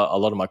 whether a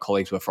lot of my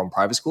colleagues were from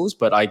private schools.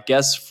 But I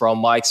guess from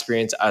my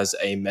experience as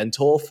a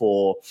mentor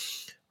for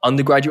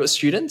undergraduate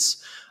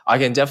students, I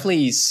can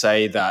definitely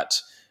say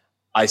that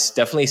I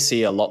definitely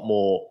see a lot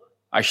more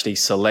actually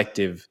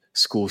selective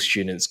school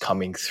students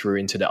coming through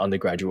into the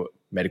undergraduate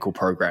medical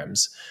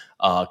programs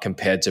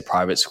compared to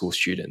private school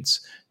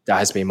students. That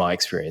has been my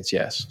experience,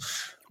 yes.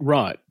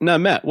 Right. Now,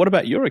 Matt, what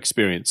about your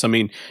experience? I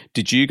mean,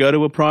 did you go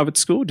to a private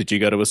school? Did you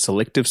go to a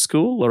selective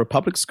school or a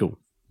public school?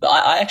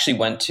 I actually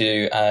went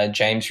to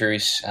James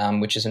Roos,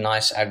 which is a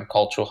nice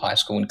agricultural high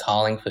school in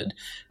Carlingford,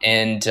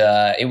 and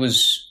it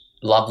was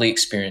lovely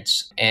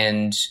experience.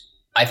 And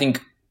I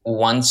think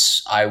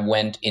once I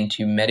went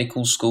into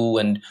medical school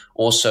and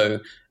also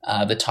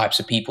the types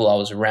of people I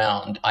was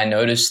around, I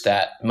noticed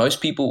that most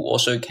people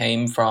also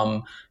came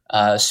from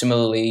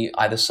similarly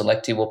either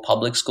selective or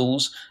public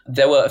schools.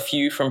 There were a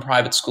few from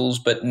private schools,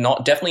 but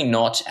definitely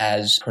not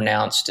as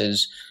pronounced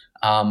as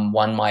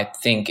one might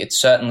think. It's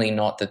certainly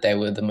not that they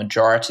were the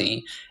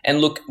majority.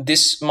 And look,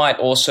 this might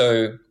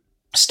also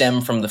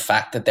stem from the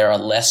fact that there are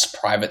less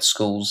private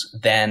schools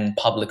than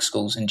public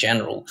schools in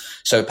general.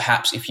 So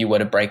perhaps if you were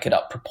to break it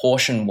up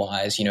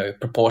proportion-wise,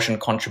 proportion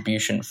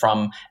contribution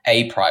from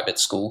a private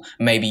school,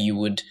 maybe you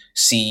would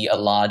see a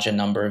larger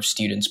number of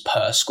students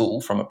per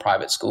school from a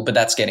private school, but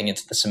that's getting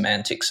into the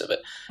semantics of it.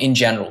 In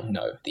general,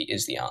 no,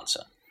 is the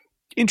answer.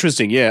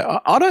 Interesting, yeah.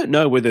 I don't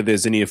know whether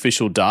there's any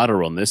official data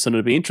on this, and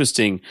it'd be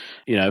interesting,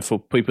 for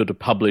people to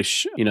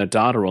publish,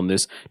 data on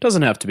this. It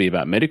doesn't have to be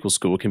about medical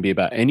school; it can be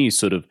about any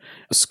sort of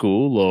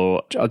school.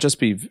 Or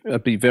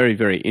I'd be very,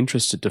 very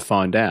interested to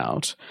find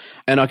out.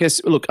 And I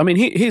guess, look, I mean,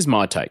 here's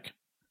my take.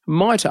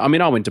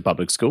 I went to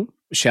public school.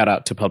 Shout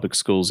out to public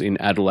schools in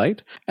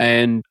Adelaide,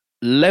 and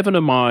 11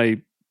 of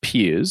my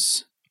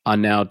peers are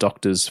now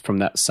doctors from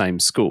that same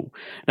school.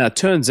 Now, it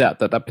turns out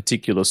that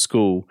particular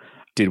school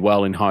did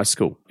well in high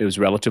school. It was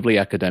relatively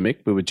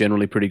academic. We were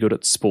generally pretty good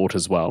at sport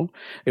as well.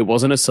 It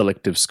wasn't a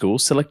selective school.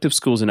 Selective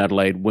schools in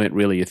Adelaide weren't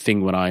really a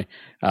thing when I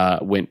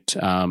went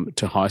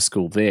to high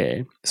school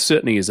there.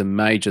 Certainly is a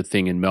major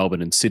thing in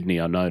Melbourne and Sydney,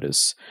 I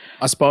notice.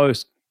 I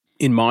suppose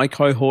in my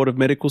cohort of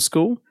medical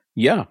school,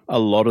 yeah, a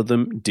lot of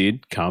them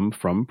did come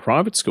from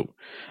private school.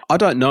 I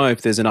don't know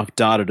if there's enough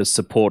data to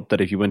support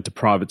that if you went to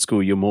private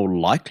school, you're more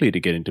likely to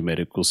get into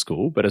medical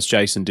school. But as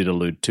Jason did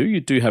allude to, you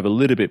do have a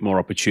little bit more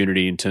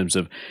opportunity in terms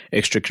of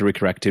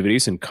extracurricular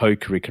activities and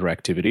co-curricular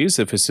activities.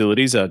 The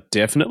facilities are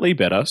definitely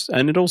better.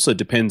 And it also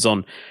depends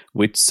on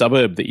which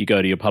suburb that you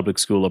go to, your public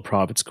school or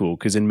private school,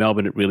 because in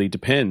Melbourne, it really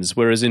depends.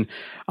 Whereas in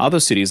other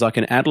cities, like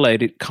in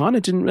Adelaide, it kind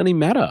of didn't really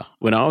matter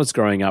when I was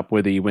growing up,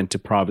 whether you went to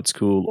private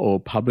school or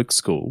public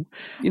school.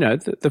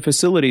 The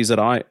facilities that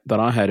I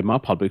had in my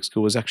public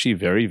school was actually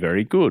very,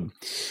 very good.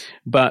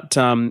 But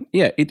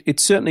it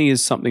certainly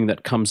is something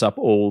that comes up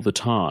all the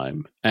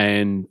time.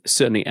 And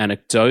certainly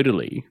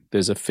anecdotally,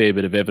 there's a fair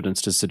bit of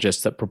evidence to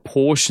suggest that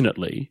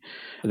proportionately,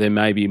 there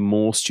may be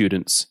more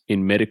students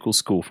in medical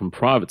school from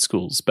private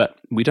schools, but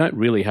we don't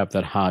really have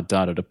that hard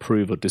data to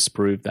prove or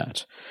disprove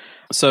that.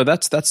 So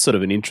that's sort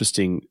of an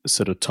interesting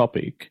sort of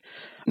topic.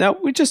 Now,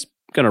 we're just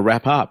going to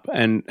wrap up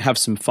and have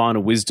some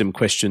final wisdom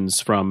questions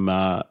from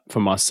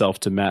myself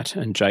to Matt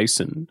and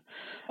Jason.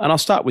 And I'll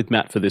start with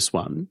Matt for this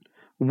one.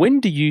 When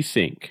do you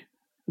think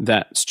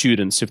that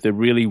students, if they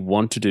really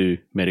want to do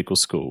medical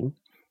school,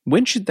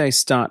 when should they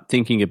start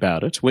thinking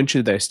about it? When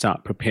should they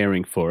start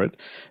preparing for it?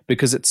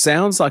 Because it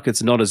sounds like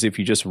it's not as if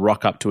you just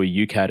rock up to a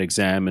UCAT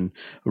exam and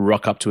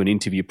rock up to an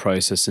interview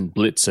process and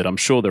blitz it. I'm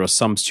sure there are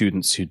some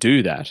students who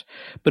do that,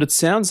 but it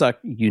sounds like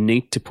you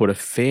need to put a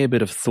fair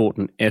bit of thought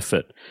and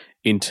effort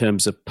in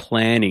terms of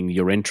planning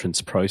your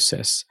entrance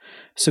process.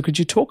 So could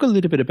you talk a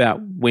little bit about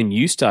when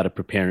you started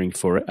preparing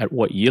for it, at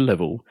what year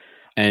level,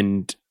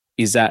 and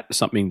is that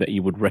something that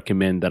you would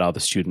recommend that other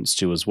students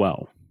do as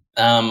well?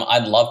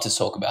 I'd love to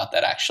talk about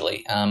that,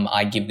 actually.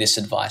 I give this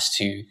advice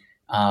to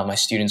my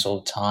students all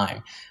the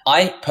time.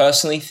 I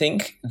personally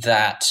think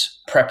that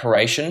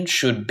preparation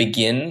should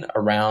begin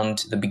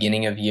around the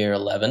beginning of year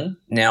 11.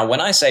 Now,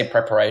 when I say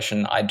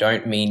preparation, I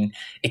don't mean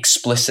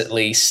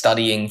explicitly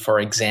studying for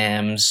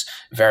exams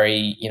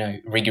very,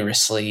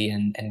 rigorously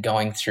and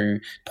going through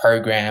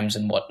programs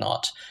and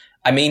whatnot.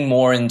 I mean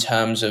more in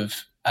terms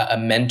of a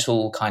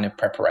mental kind of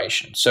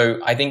preparation. So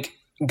I think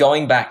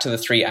going back to the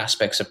three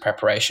aspects of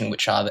preparation,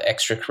 which are the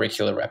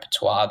extracurricular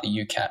repertoire, the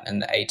UCAT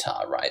and the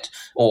ATAR, right?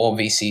 Or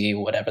VCE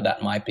or whatever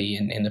that might be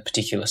in the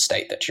particular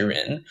state that you're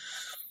in.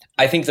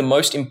 I think the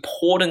most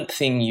important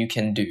thing you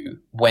can do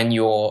when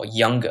you're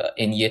younger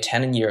in year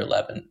 10 and year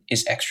 11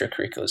 is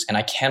extracurriculars. And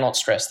I cannot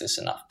stress this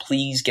enough.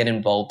 Please get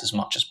involved as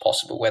much as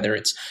possible, whether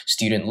it's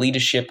student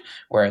leadership,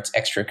 where it's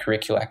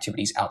extracurricular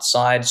activities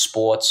outside,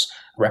 sports,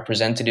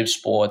 representative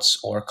sports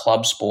or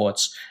club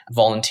sports,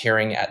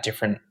 volunteering at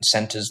different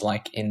centers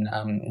like in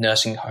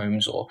nursing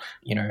homes or,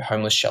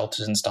 homeless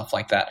shelters and stuff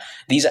like that.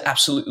 These are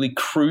absolutely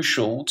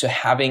crucial to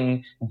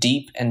having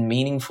deep and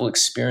meaningful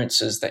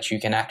experiences that you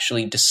can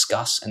actually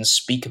discuss and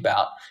speak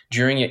about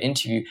during your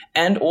interview,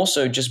 and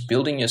also just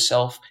building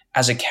yourself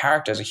as a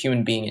character, as a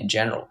human being in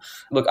general.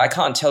 Look, I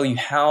can't tell you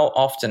how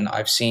often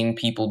I've seen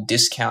people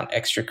discount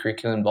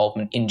extracurricular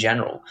involvement in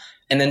general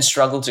and then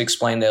struggle to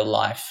explain their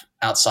life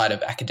outside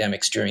of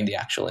academics during the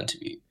actual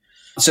interview.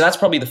 So that's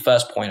probably the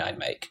first point I'd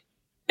make.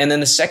 And then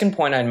the second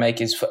point I'd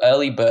make is for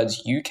early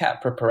birds,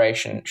 UCAT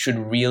preparation should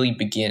really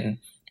begin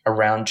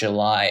around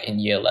July in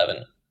year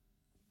 11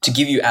 to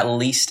give you at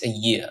least a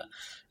year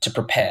to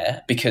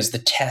prepare, because the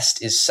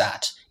test is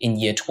sat in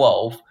year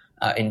 12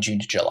 in June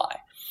to July.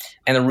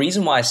 And the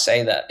reason why I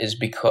say that is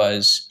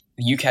because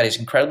the UCAT is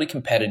incredibly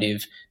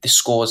competitive. The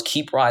scores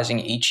keep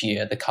rising each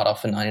year, the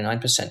cutoff for 99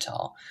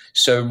 percentile.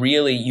 So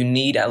really, you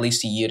need at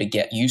least a year to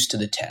get used to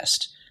the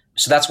test.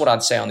 So that's what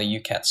I'd say on the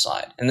UCAT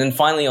side. And then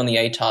finally, on the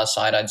ATAR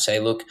side, I'd say,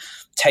 look,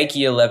 take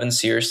year 11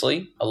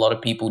 seriously. A lot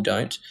of people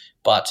don't,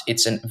 but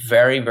it's a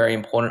very, very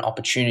important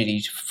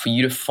opportunity for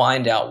you to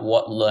find out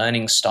what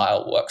learning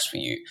style works for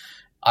you.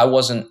 I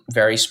wasn't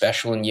very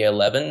special in year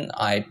 11.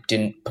 I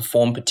didn't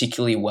perform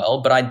particularly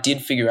well, but I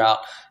did figure out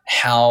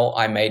how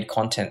I made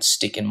content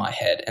stick in my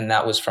head. And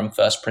that was from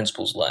first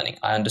principles learning.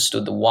 I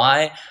understood the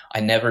why. I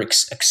never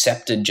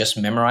accepted just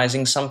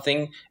memorizing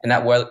something. And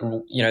that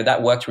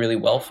worked really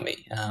well for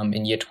me.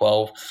 In year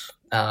 12,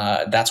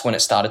 that's when it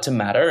started to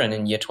matter. And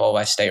in year 12,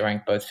 I state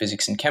ranked both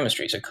physics and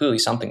chemistry. So clearly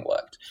something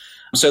worked.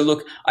 So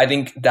look, I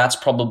think that's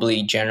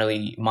probably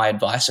generally my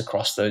advice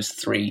across those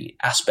three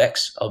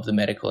aspects of the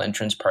medical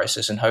entrance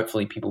process, and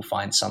hopefully people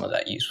find some of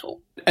that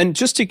useful. And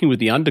just sticking with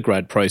the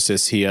undergrad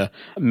process here,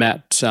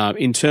 Matt,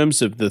 in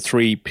terms of the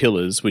three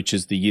pillars, which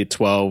is the Year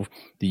 12,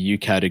 the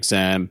UCAT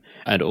exam,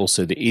 and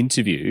also the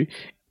interview,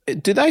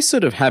 do they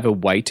sort of have a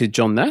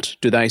weightage on that?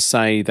 Do they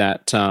say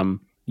that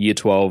Year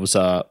 12s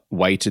are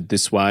weighted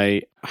this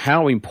way?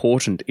 How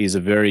important is a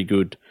very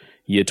good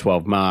Year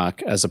 12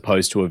 mark as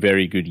opposed to a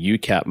very good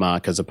UCAT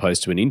mark as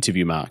opposed to an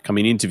interview mark? I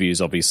mean, interview is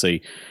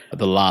obviously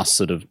the last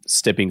sort of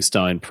stepping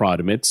stone prior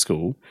to med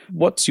school.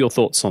 What's your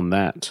thoughts on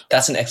that?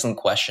 That's an excellent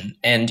question.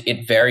 And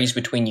it varies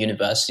between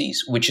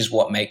universities, which is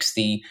what makes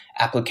the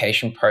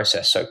application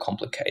process so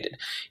complicated.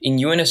 In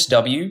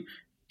UNSW,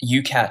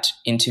 UCAT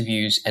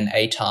interviews and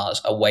ATARs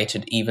are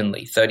weighted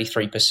evenly,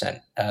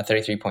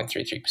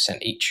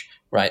 33.33% each,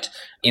 right?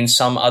 In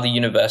some other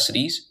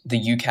universities, the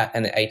UCAT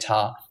and the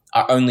ATAR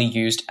are only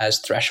used as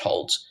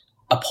thresholds,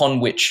 upon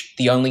which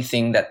the only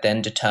thing that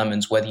then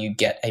determines whether you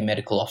get a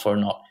medical offer or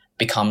not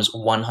becomes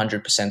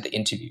 100% the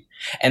interview.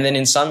 And then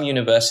in some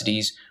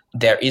universities,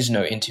 there is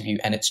no interview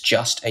and it's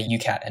just a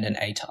UCAT and an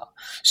ATAR.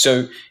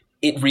 So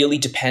it really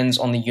depends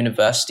on the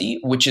university,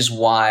 which is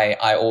why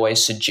I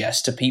always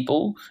suggest to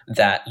people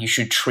that you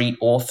should treat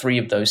all three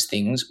of those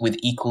things with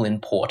equal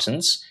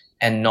importance,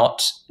 and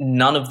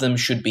none of them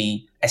should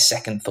be a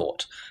second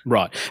thought.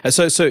 Right.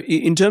 So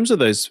in terms of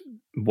those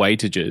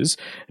weightages,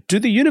 do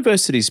the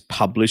universities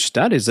publish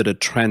that? Is it a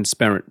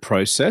transparent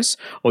process,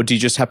 or do you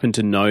just happen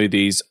to know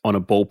these on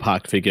a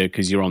ballpark figure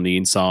because you're on the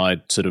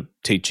inside sort of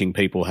teaching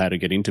people how to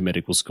get into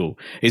medical school?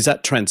 Is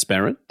that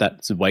transparent,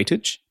 that's the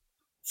weightage?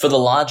 For the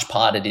large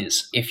part, it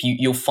is.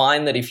 You'll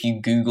find that if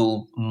you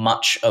Google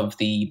much of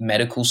the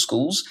medical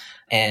schools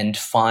and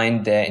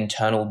find their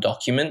internal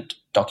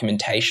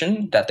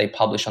documentation that they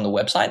publish on the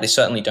website, they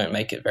certainly don't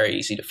make it very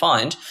easy to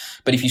find.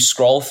 But if you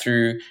scroll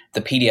through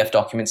the PDF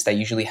documents they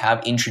usually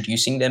have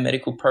introducing their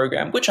medical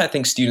program, which I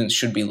think students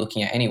should be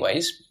looking at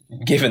anyways,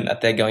 given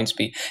that they're going to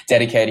be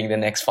dedicating the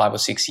next 5 or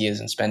 6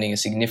 years and spending a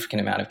significant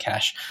amount of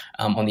cash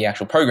on the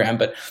actual program.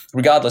 But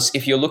regardless,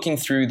 if you're looking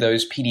through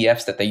those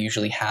PDFs that they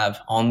usually have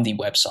on the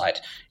website,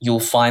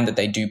 you'll find that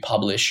they do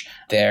publish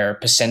their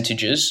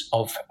percentages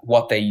of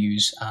what they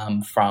use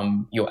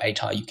from your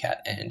ATAR, UCAT,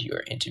 and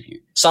your interview.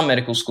 Some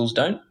medical schools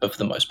don't, but for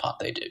the most part,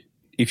 they do.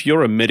 If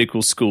you're a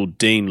medical school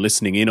dean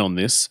listening in on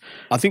this,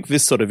 I think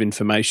this sort of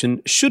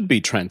information should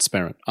be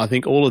transparent. I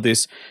think all of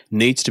this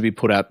needs to be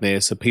put out there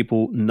so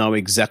people know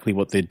exactly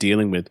what they're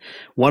dealing with.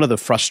 One of the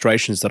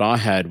frustrations that I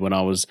had when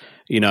I was,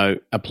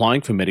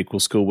 applying for medical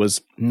school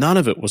was none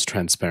of it was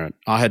transparent.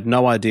 I had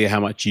no idea how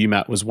much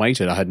UMAT was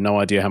weighted. I had no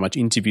idea how much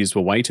interviews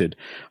were weighted.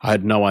 I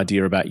had no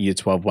idea about Year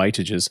 12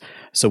 weightages.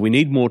 So we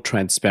need more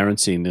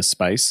transparency in this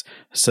space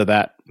so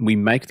that we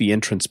make the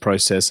entrance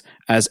process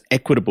as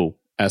equitable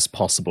as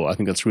possible. I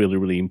think that's really,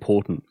 really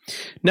important.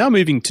 Now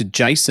moving to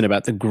Jason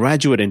about the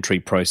graduate entry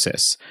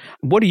process.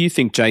 What do you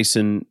think,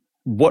 Jason?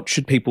 What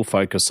should people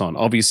focus on?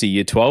 Obviously,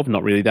 Year 12,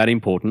 not really that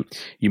important.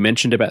 You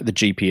mentioned about the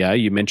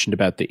GPA, you mentioned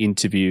about the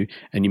interview,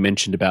 and you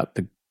mentioned about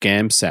the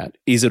GAMSAT.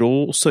 Is it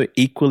also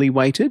equally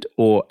weighted,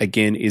 or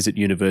again, is it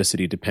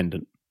university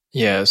dependent?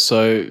 Yeah,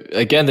 so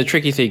again, the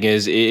tricky thing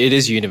is it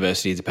is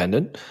university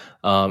dependent.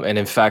 And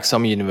in fact,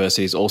 some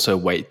universities also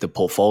weight the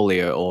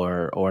portfolio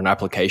or an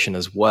application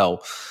as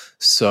well.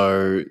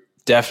 So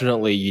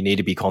definitely you need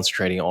to be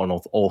concentrating on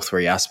all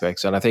three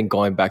aspects. And I think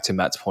going back to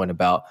Matt's point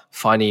about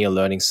finding a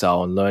learning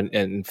style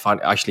and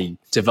actually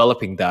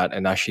developing that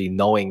and actually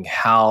knowing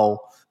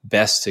how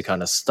best to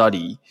kind of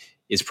study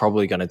is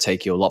probably going to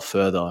take you a lot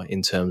further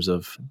in terms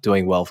of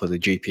doing well for the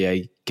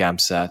GPA,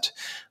 GAMSAT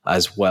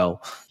as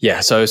well.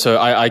 Yeah, so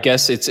I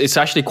guess it's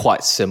actually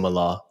quite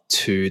similar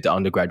to the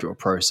undergraduate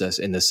process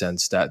in the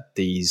sense that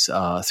these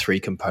three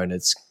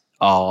components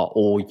are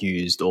all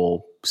used,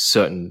 or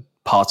certain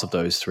parts of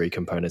those three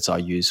components are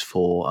used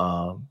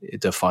for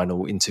the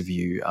final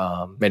interview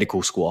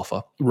medical school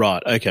offer.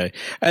 Right, okay.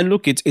 And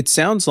look, it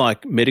sounds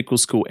like medical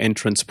school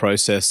entrance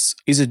process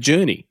is a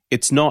journey.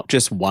 It's not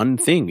just one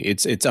thing.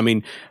 It's I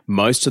mean,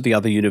 most of the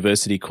other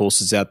university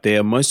courses out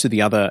there, most of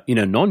the other,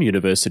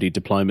 non-university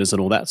diplomas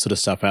and all that sort of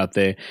stuff out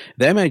there,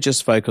 they may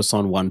just focus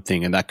on one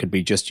thing, and that could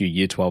be just your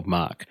Year 12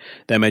 mark.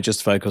 They may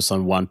just focus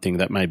on one thing,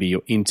 that may be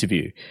your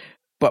interview.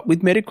 But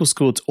with medical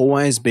school, it's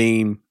always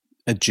been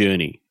a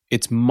journey.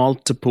 It's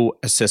multiple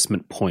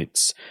assessment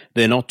points.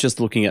 They're not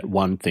just looking at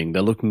one thing.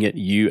 They're looking at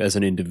you as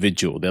an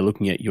individual. They're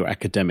looking at your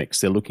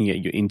academics. They're looking at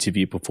your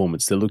interview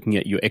performance. They're looking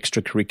at your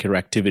extracurricular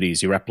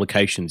activities, your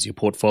applications, your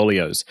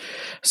portfolios.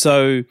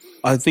 So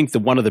I think that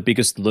one of the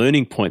biggest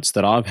learning points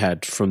that I've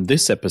had from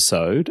this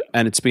episode,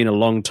 and it's been a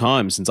long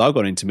time since I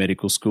got into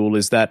medical school,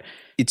 is that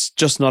it's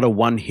just not a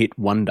one-hit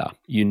wonder.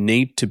 You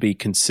need to be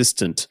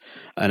consistent.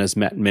 And as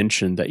Matt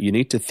mentioned, that you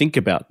need to think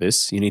about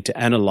this. You need to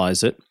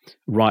analyze it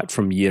right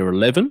from Year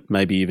 11,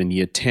 maybe even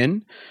Year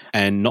 10,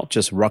 and not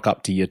just rock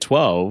up to Year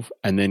 12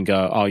 and then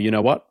go, oh, you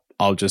know what?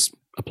 I'll just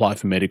apply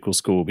for medical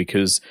school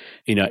because,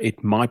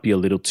 it might be a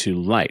little too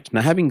late.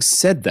 Now, having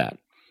said that,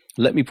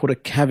 let me put a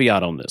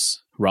caveat on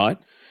this, right?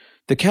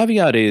 The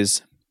caveat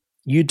is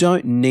you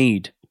don't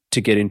need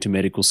to get into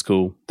medical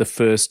school the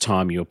first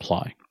time you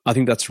apply. I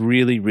think that's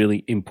really,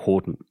 really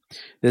important.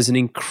 There's an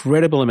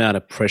incredible amount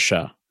of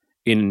pressure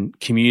in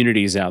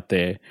communities out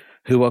there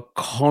who are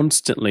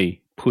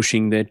constantly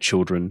pushing their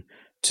children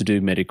to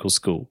do medical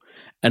school.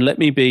 And let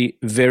me be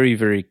very,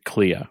 very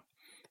clear.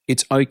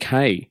 It's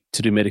okay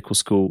to do medical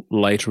school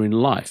later in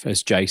life.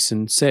 As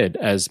Jason said,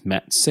 as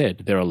Matt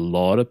said, there are a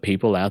lot of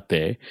people out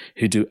there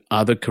who do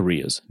other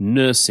careers,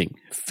 nursing,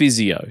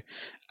 physio,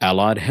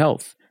 allied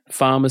health,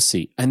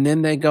 pharmacy, and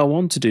then they go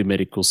on to do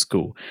medical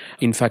school.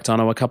 In fact, I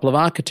know a couple of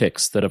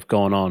architects that have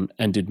gone on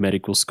and did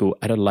medical school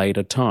at a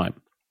later time.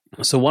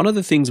 So one of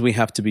the things we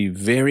have to be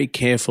very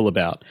careful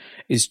about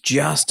is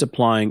just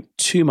applying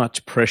too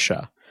much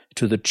pressure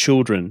to the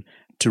children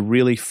to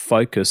really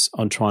focus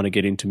on trying to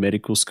get into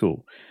medical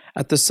school.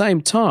 At the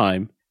same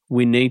time,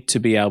 we need to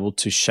be able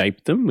to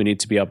shape them. We need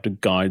to be able to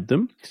guide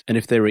them. And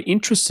if they're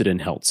interested in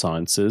health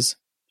sciences,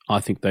 I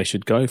think they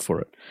should go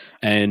for it.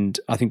 And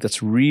I think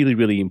that's really,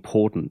 really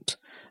important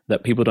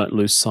that people don't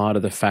lose sight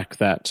of the fact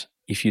that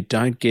if you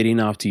don't get in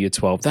after year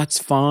 12, that's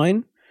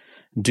fine.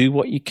 Do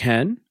what you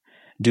can,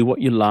 do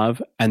what you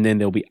love, and then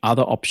there'll be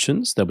other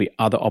options, there'll be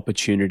other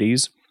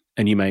opportunities,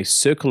 and you may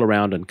circle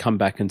around and come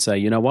back and say,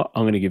 you know what,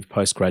 I'm going to give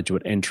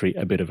postgraduate entry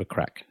a bit of a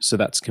crack. So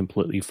that's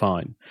completely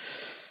fine.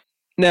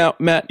 Now,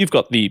 Matt, you've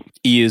got the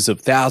ears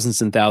of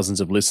thousands and thousands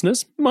of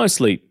listeners,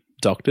 mostly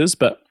doctors,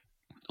 but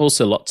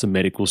also lots of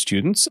medical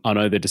students. I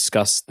know they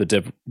discuss the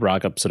Dev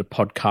Raga sort of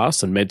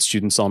podcast on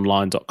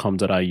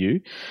medstudentsonline.com.au.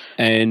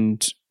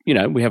 And, you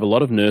know, we have a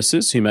lot of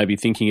nurses who may be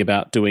thinking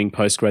about doing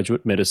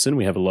postgraduate medicine.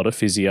 We have a lot of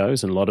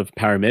physios and a lot of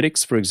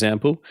paramedics, for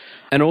example,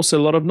 and also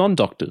a lot of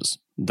non-doctors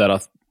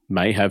that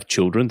may have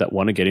children that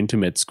want to get into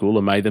med school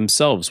or may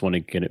themselves want to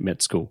get into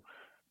med school.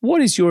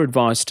 What is your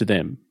advice to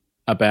them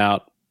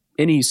about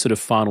any sort of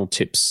final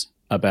tips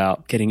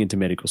about getting into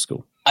medical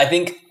school? I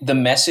think the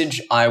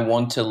message I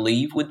want to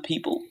leave with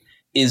people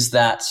is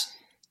that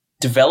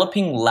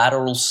developing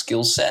lateral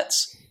skill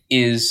sets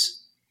is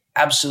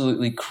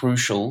absolutely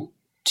crucial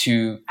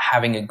to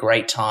having a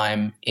great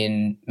time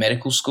in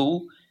medical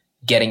school,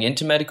 getting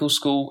into medical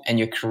school, and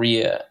your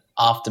career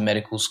after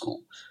medical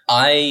school.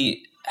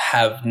 I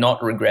have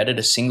not regretted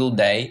a single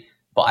day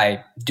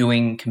by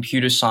doing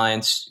computer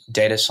science,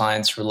 data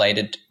science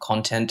related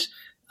content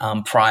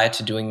prior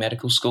to doing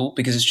medical school,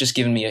 because it's just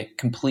given me a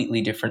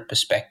completely different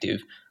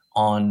perspective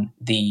on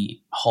the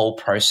whole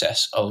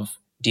process of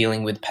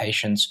dealing with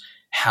patients,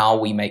 how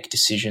we make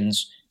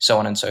decisions, so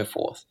on and so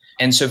forth.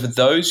 And so for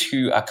those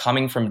who are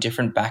coming from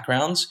different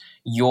backgrounds,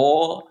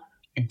 your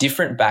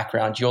different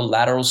background, your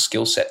lateral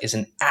skill set is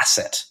an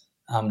asset,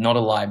 not a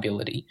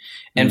liability.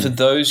 And for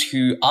those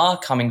who are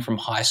coming from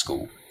high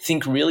school,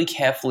 think really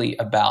carefully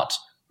about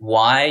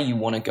why you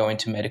want to go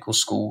into medical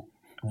school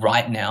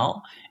right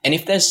now. And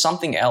if there's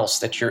something else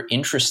that you're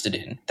interested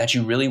in that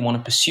you really want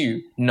to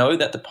pursue, know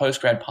that the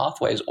postgrad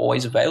pathway is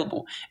always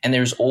available. And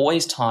there's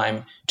always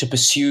time to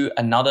pursue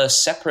another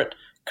separate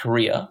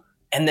career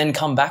and then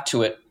come back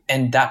to it.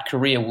 And that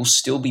career will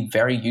still be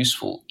very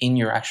useful in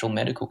your actual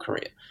medical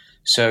career.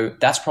 So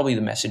that's probably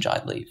the message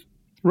I'd leave.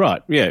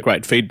 Right. Yeah.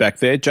 Great feedback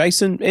there.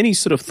 Jason, any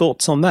sort of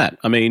thoughts on that?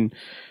 I mean,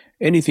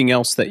 anything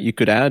else that you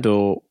could add,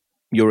 or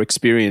your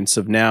experience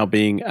of now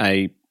being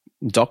a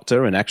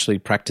doctor and actually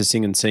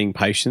practicing and seeing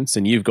patients,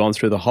 and you've gone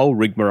through the whole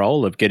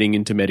rigmarole of getting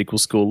into medical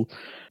school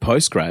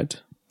postgrad?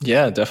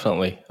 Yeah,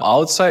 definitely. I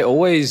would say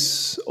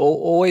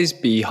always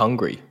be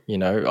hungry.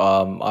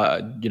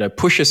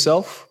 Push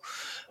yourself,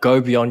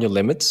 go beyond your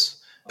limits,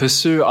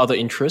 pursue other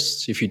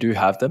interests if you do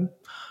have them.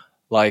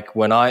 Like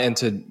when I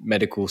entered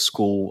medical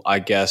school, I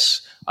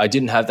guess I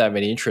didn't have that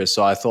many interests,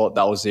 so I thought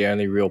that was the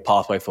only real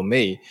pathway for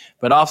me.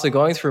 But after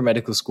going through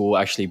medical school,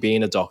 actually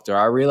being a doctor,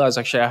 I realized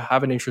actually I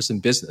have an interest in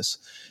business.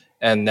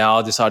 And now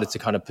I decided to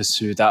kind of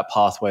pursue that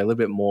pathway a little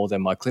bit more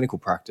than my clinical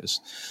practice.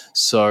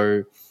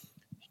 So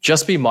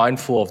just be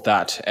mindful of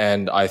that.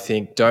 And I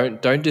think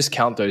don't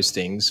discount those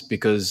things,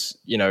 because,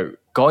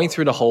 going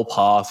through the whole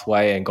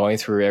pathway and going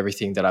through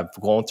everything that I've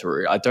gone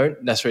through, I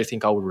don't necessarily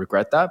think I would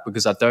regret that,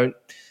 because I don't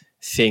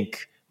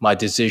think my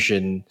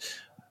decision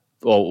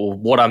or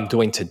what I'm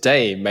doing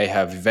today may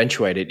have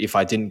eventuated if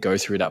I didn't go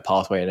through that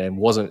pathway and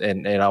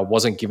I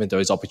wasn't given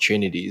those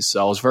opportunities.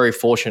 So I was very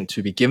fortunate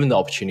to be given the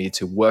opportunity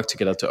to work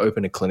together to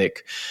open a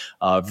clinic,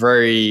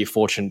 very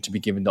fortunate to be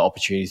given the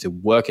opportunity to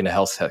work in a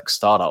health tech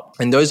startup.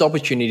 And those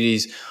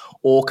opportunities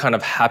all kind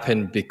of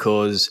happened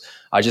because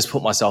I just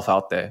put myself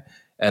out there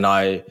and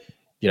I,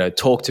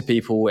 talk to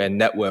people and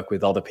network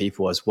with other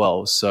people as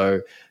well. So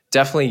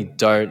definitely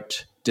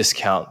don't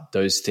discount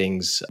those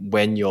things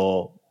when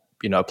you're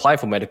applying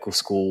for medical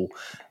school.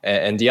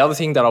 And the other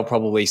thing that I'll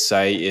probably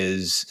say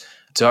is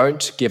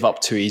don't give up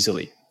too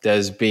easily.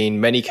 There's been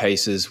many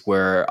cases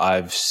where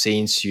I've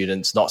seen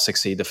students not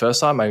succeed the first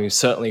time. I mean,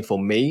 certainly for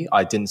me,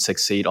 I didn't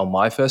succeed on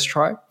my first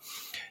try.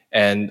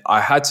 And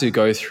I had to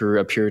go through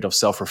a period of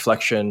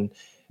self-reflection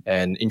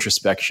and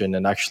introspection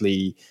and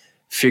actually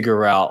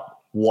figure out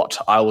what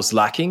I was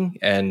lacking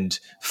and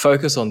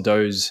focus on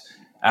those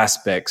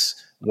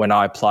aspects when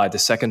I applied the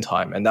second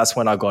time. And that's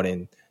when I got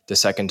in the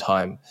second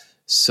time.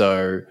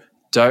 So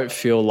don't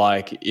feel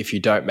like if you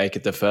don't make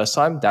it the first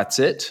time, that's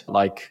it.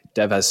 Like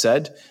Dev has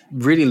said,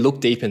 really look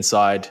deep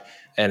inside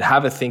and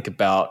have a think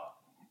about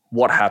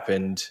what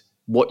happened,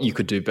 what you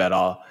could do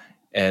better,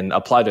 and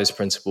apply those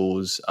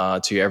principles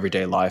to your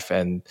everyday life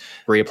and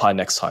reapply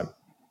next time.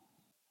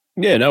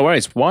 Yeah, no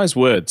worries. Wise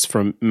words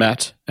from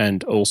Matt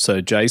and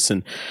also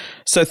Jason.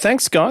 So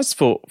thanks, guys,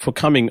 for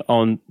coming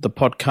on the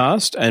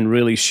podcast and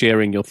really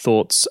sharing your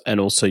thoughts and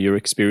also your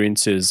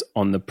experiences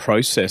on the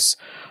process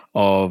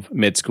of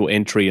med school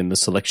entry and the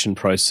selection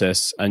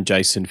process. And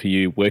Jason, for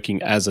you,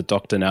 working as a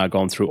doctor now,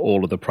 gone through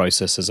all of the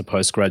process as a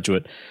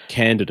postgraduate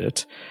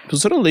candidate. We'll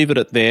sort of leave it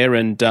at there.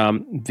 And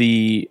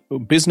the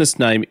business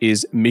name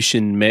is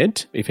Mission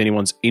Med. If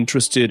anyone's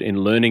interested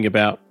in learning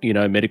about,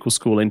 medical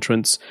school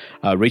entrance,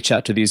 reach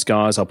out to these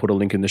guys. I'll put a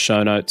link in the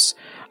show notes.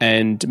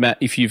 And Matt,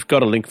 if you've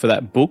got a link for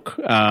that book,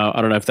 I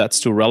don't know if that's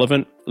still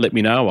relevant, let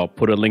me know. I'll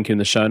put a link in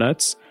the show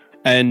notes.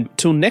 And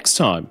till next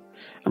time,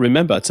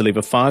 remember to leave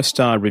a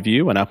 5-star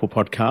review on Apple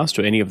Podcast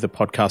or any of the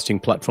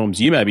podcasting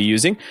platforms you may be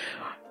using.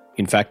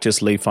 In fact,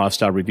 just leave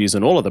 5-star reviews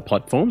on all of the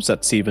platforms.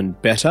 That's even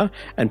better.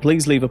 And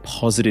please leave a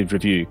positive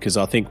review, because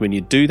I think when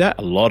you do that,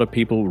 a lot of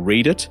people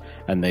read it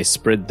and they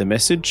spread the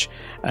message,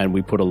 and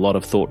we put a lot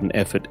of thought and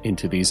effort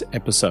into these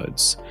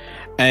episodes.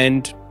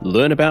 And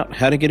learn about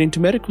how to get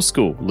into medical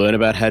school, learn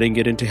about how to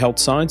get into health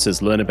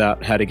sciences, learn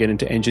about how to get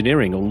into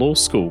engineering or law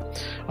school.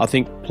 I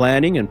think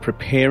planning and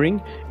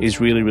preparing is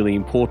really, really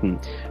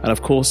important. And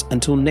of course,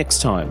 until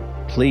next time,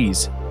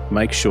 please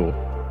make sure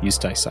you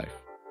stay safe.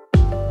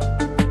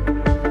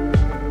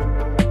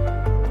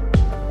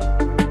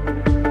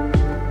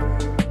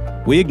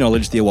 We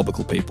acknowledge the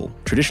Awabakal people,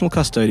 traditional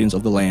custodians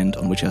of the land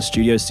on which our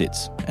studio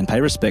sits, and pay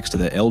respects to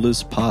their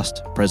elders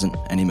past, present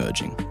and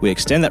emerging. We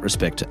extend that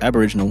respect to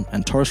Aboriginal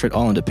and Torres Strait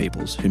Islander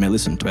peoples who may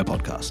listen to our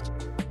podcast.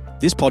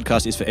 This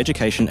podcast is for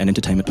education and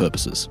entertainment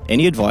purposes.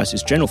 Any advice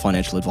is general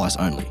financial advice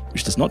only,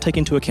 which does not take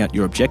into account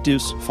your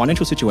objectives,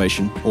 financial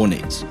situation, or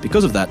needs.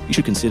 Because of that, you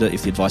should consider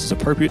if the advice is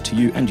appropriate to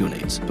you and your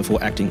needs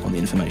before acting on the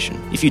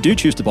information. If you do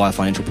choose to buy a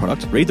financial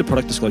product, read the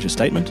product disclosure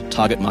statement,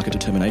 target market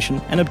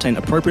determination, and obtain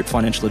appropriate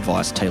financial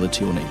advice tailored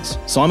to your needs.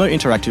 Simo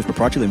Interactive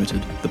Proprietary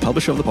Limited, the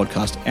publisher of the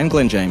podcast, and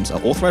Glenn James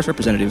are authorised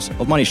representatives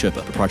of Money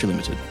Sherpa Proprietary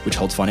Limited, which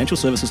holds financial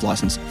services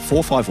license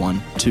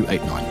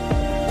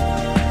 451289.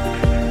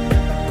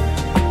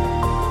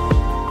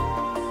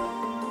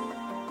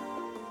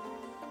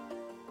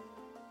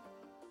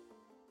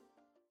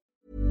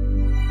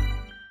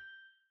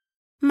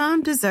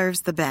 Mom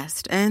deserves the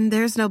best, and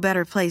there's no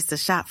better place to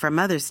shop for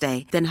Mother's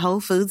Day than Whole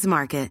Foods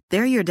Market.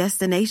 They're your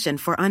destination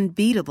for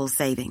unbeatable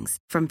savings,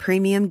 from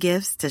premium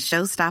gifts to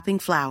show-stopping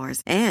flowers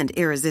and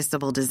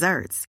irresistible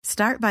desserts.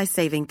 Start by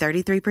saving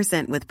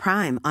 33% with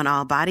Prime on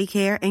all body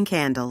care and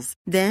candles.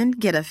 Then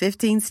get a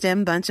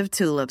 15-stem bunch of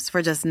tulips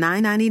for just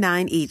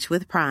 $9.99 each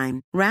with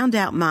Prime. Round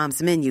out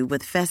Mom's menu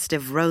with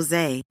festive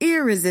rosé,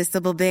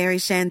 irresistible berry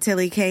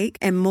chantilly cake,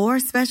 and more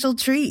special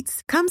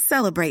treats. Come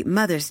celebrate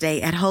Mother's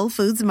Day at Whole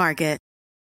Foods Market.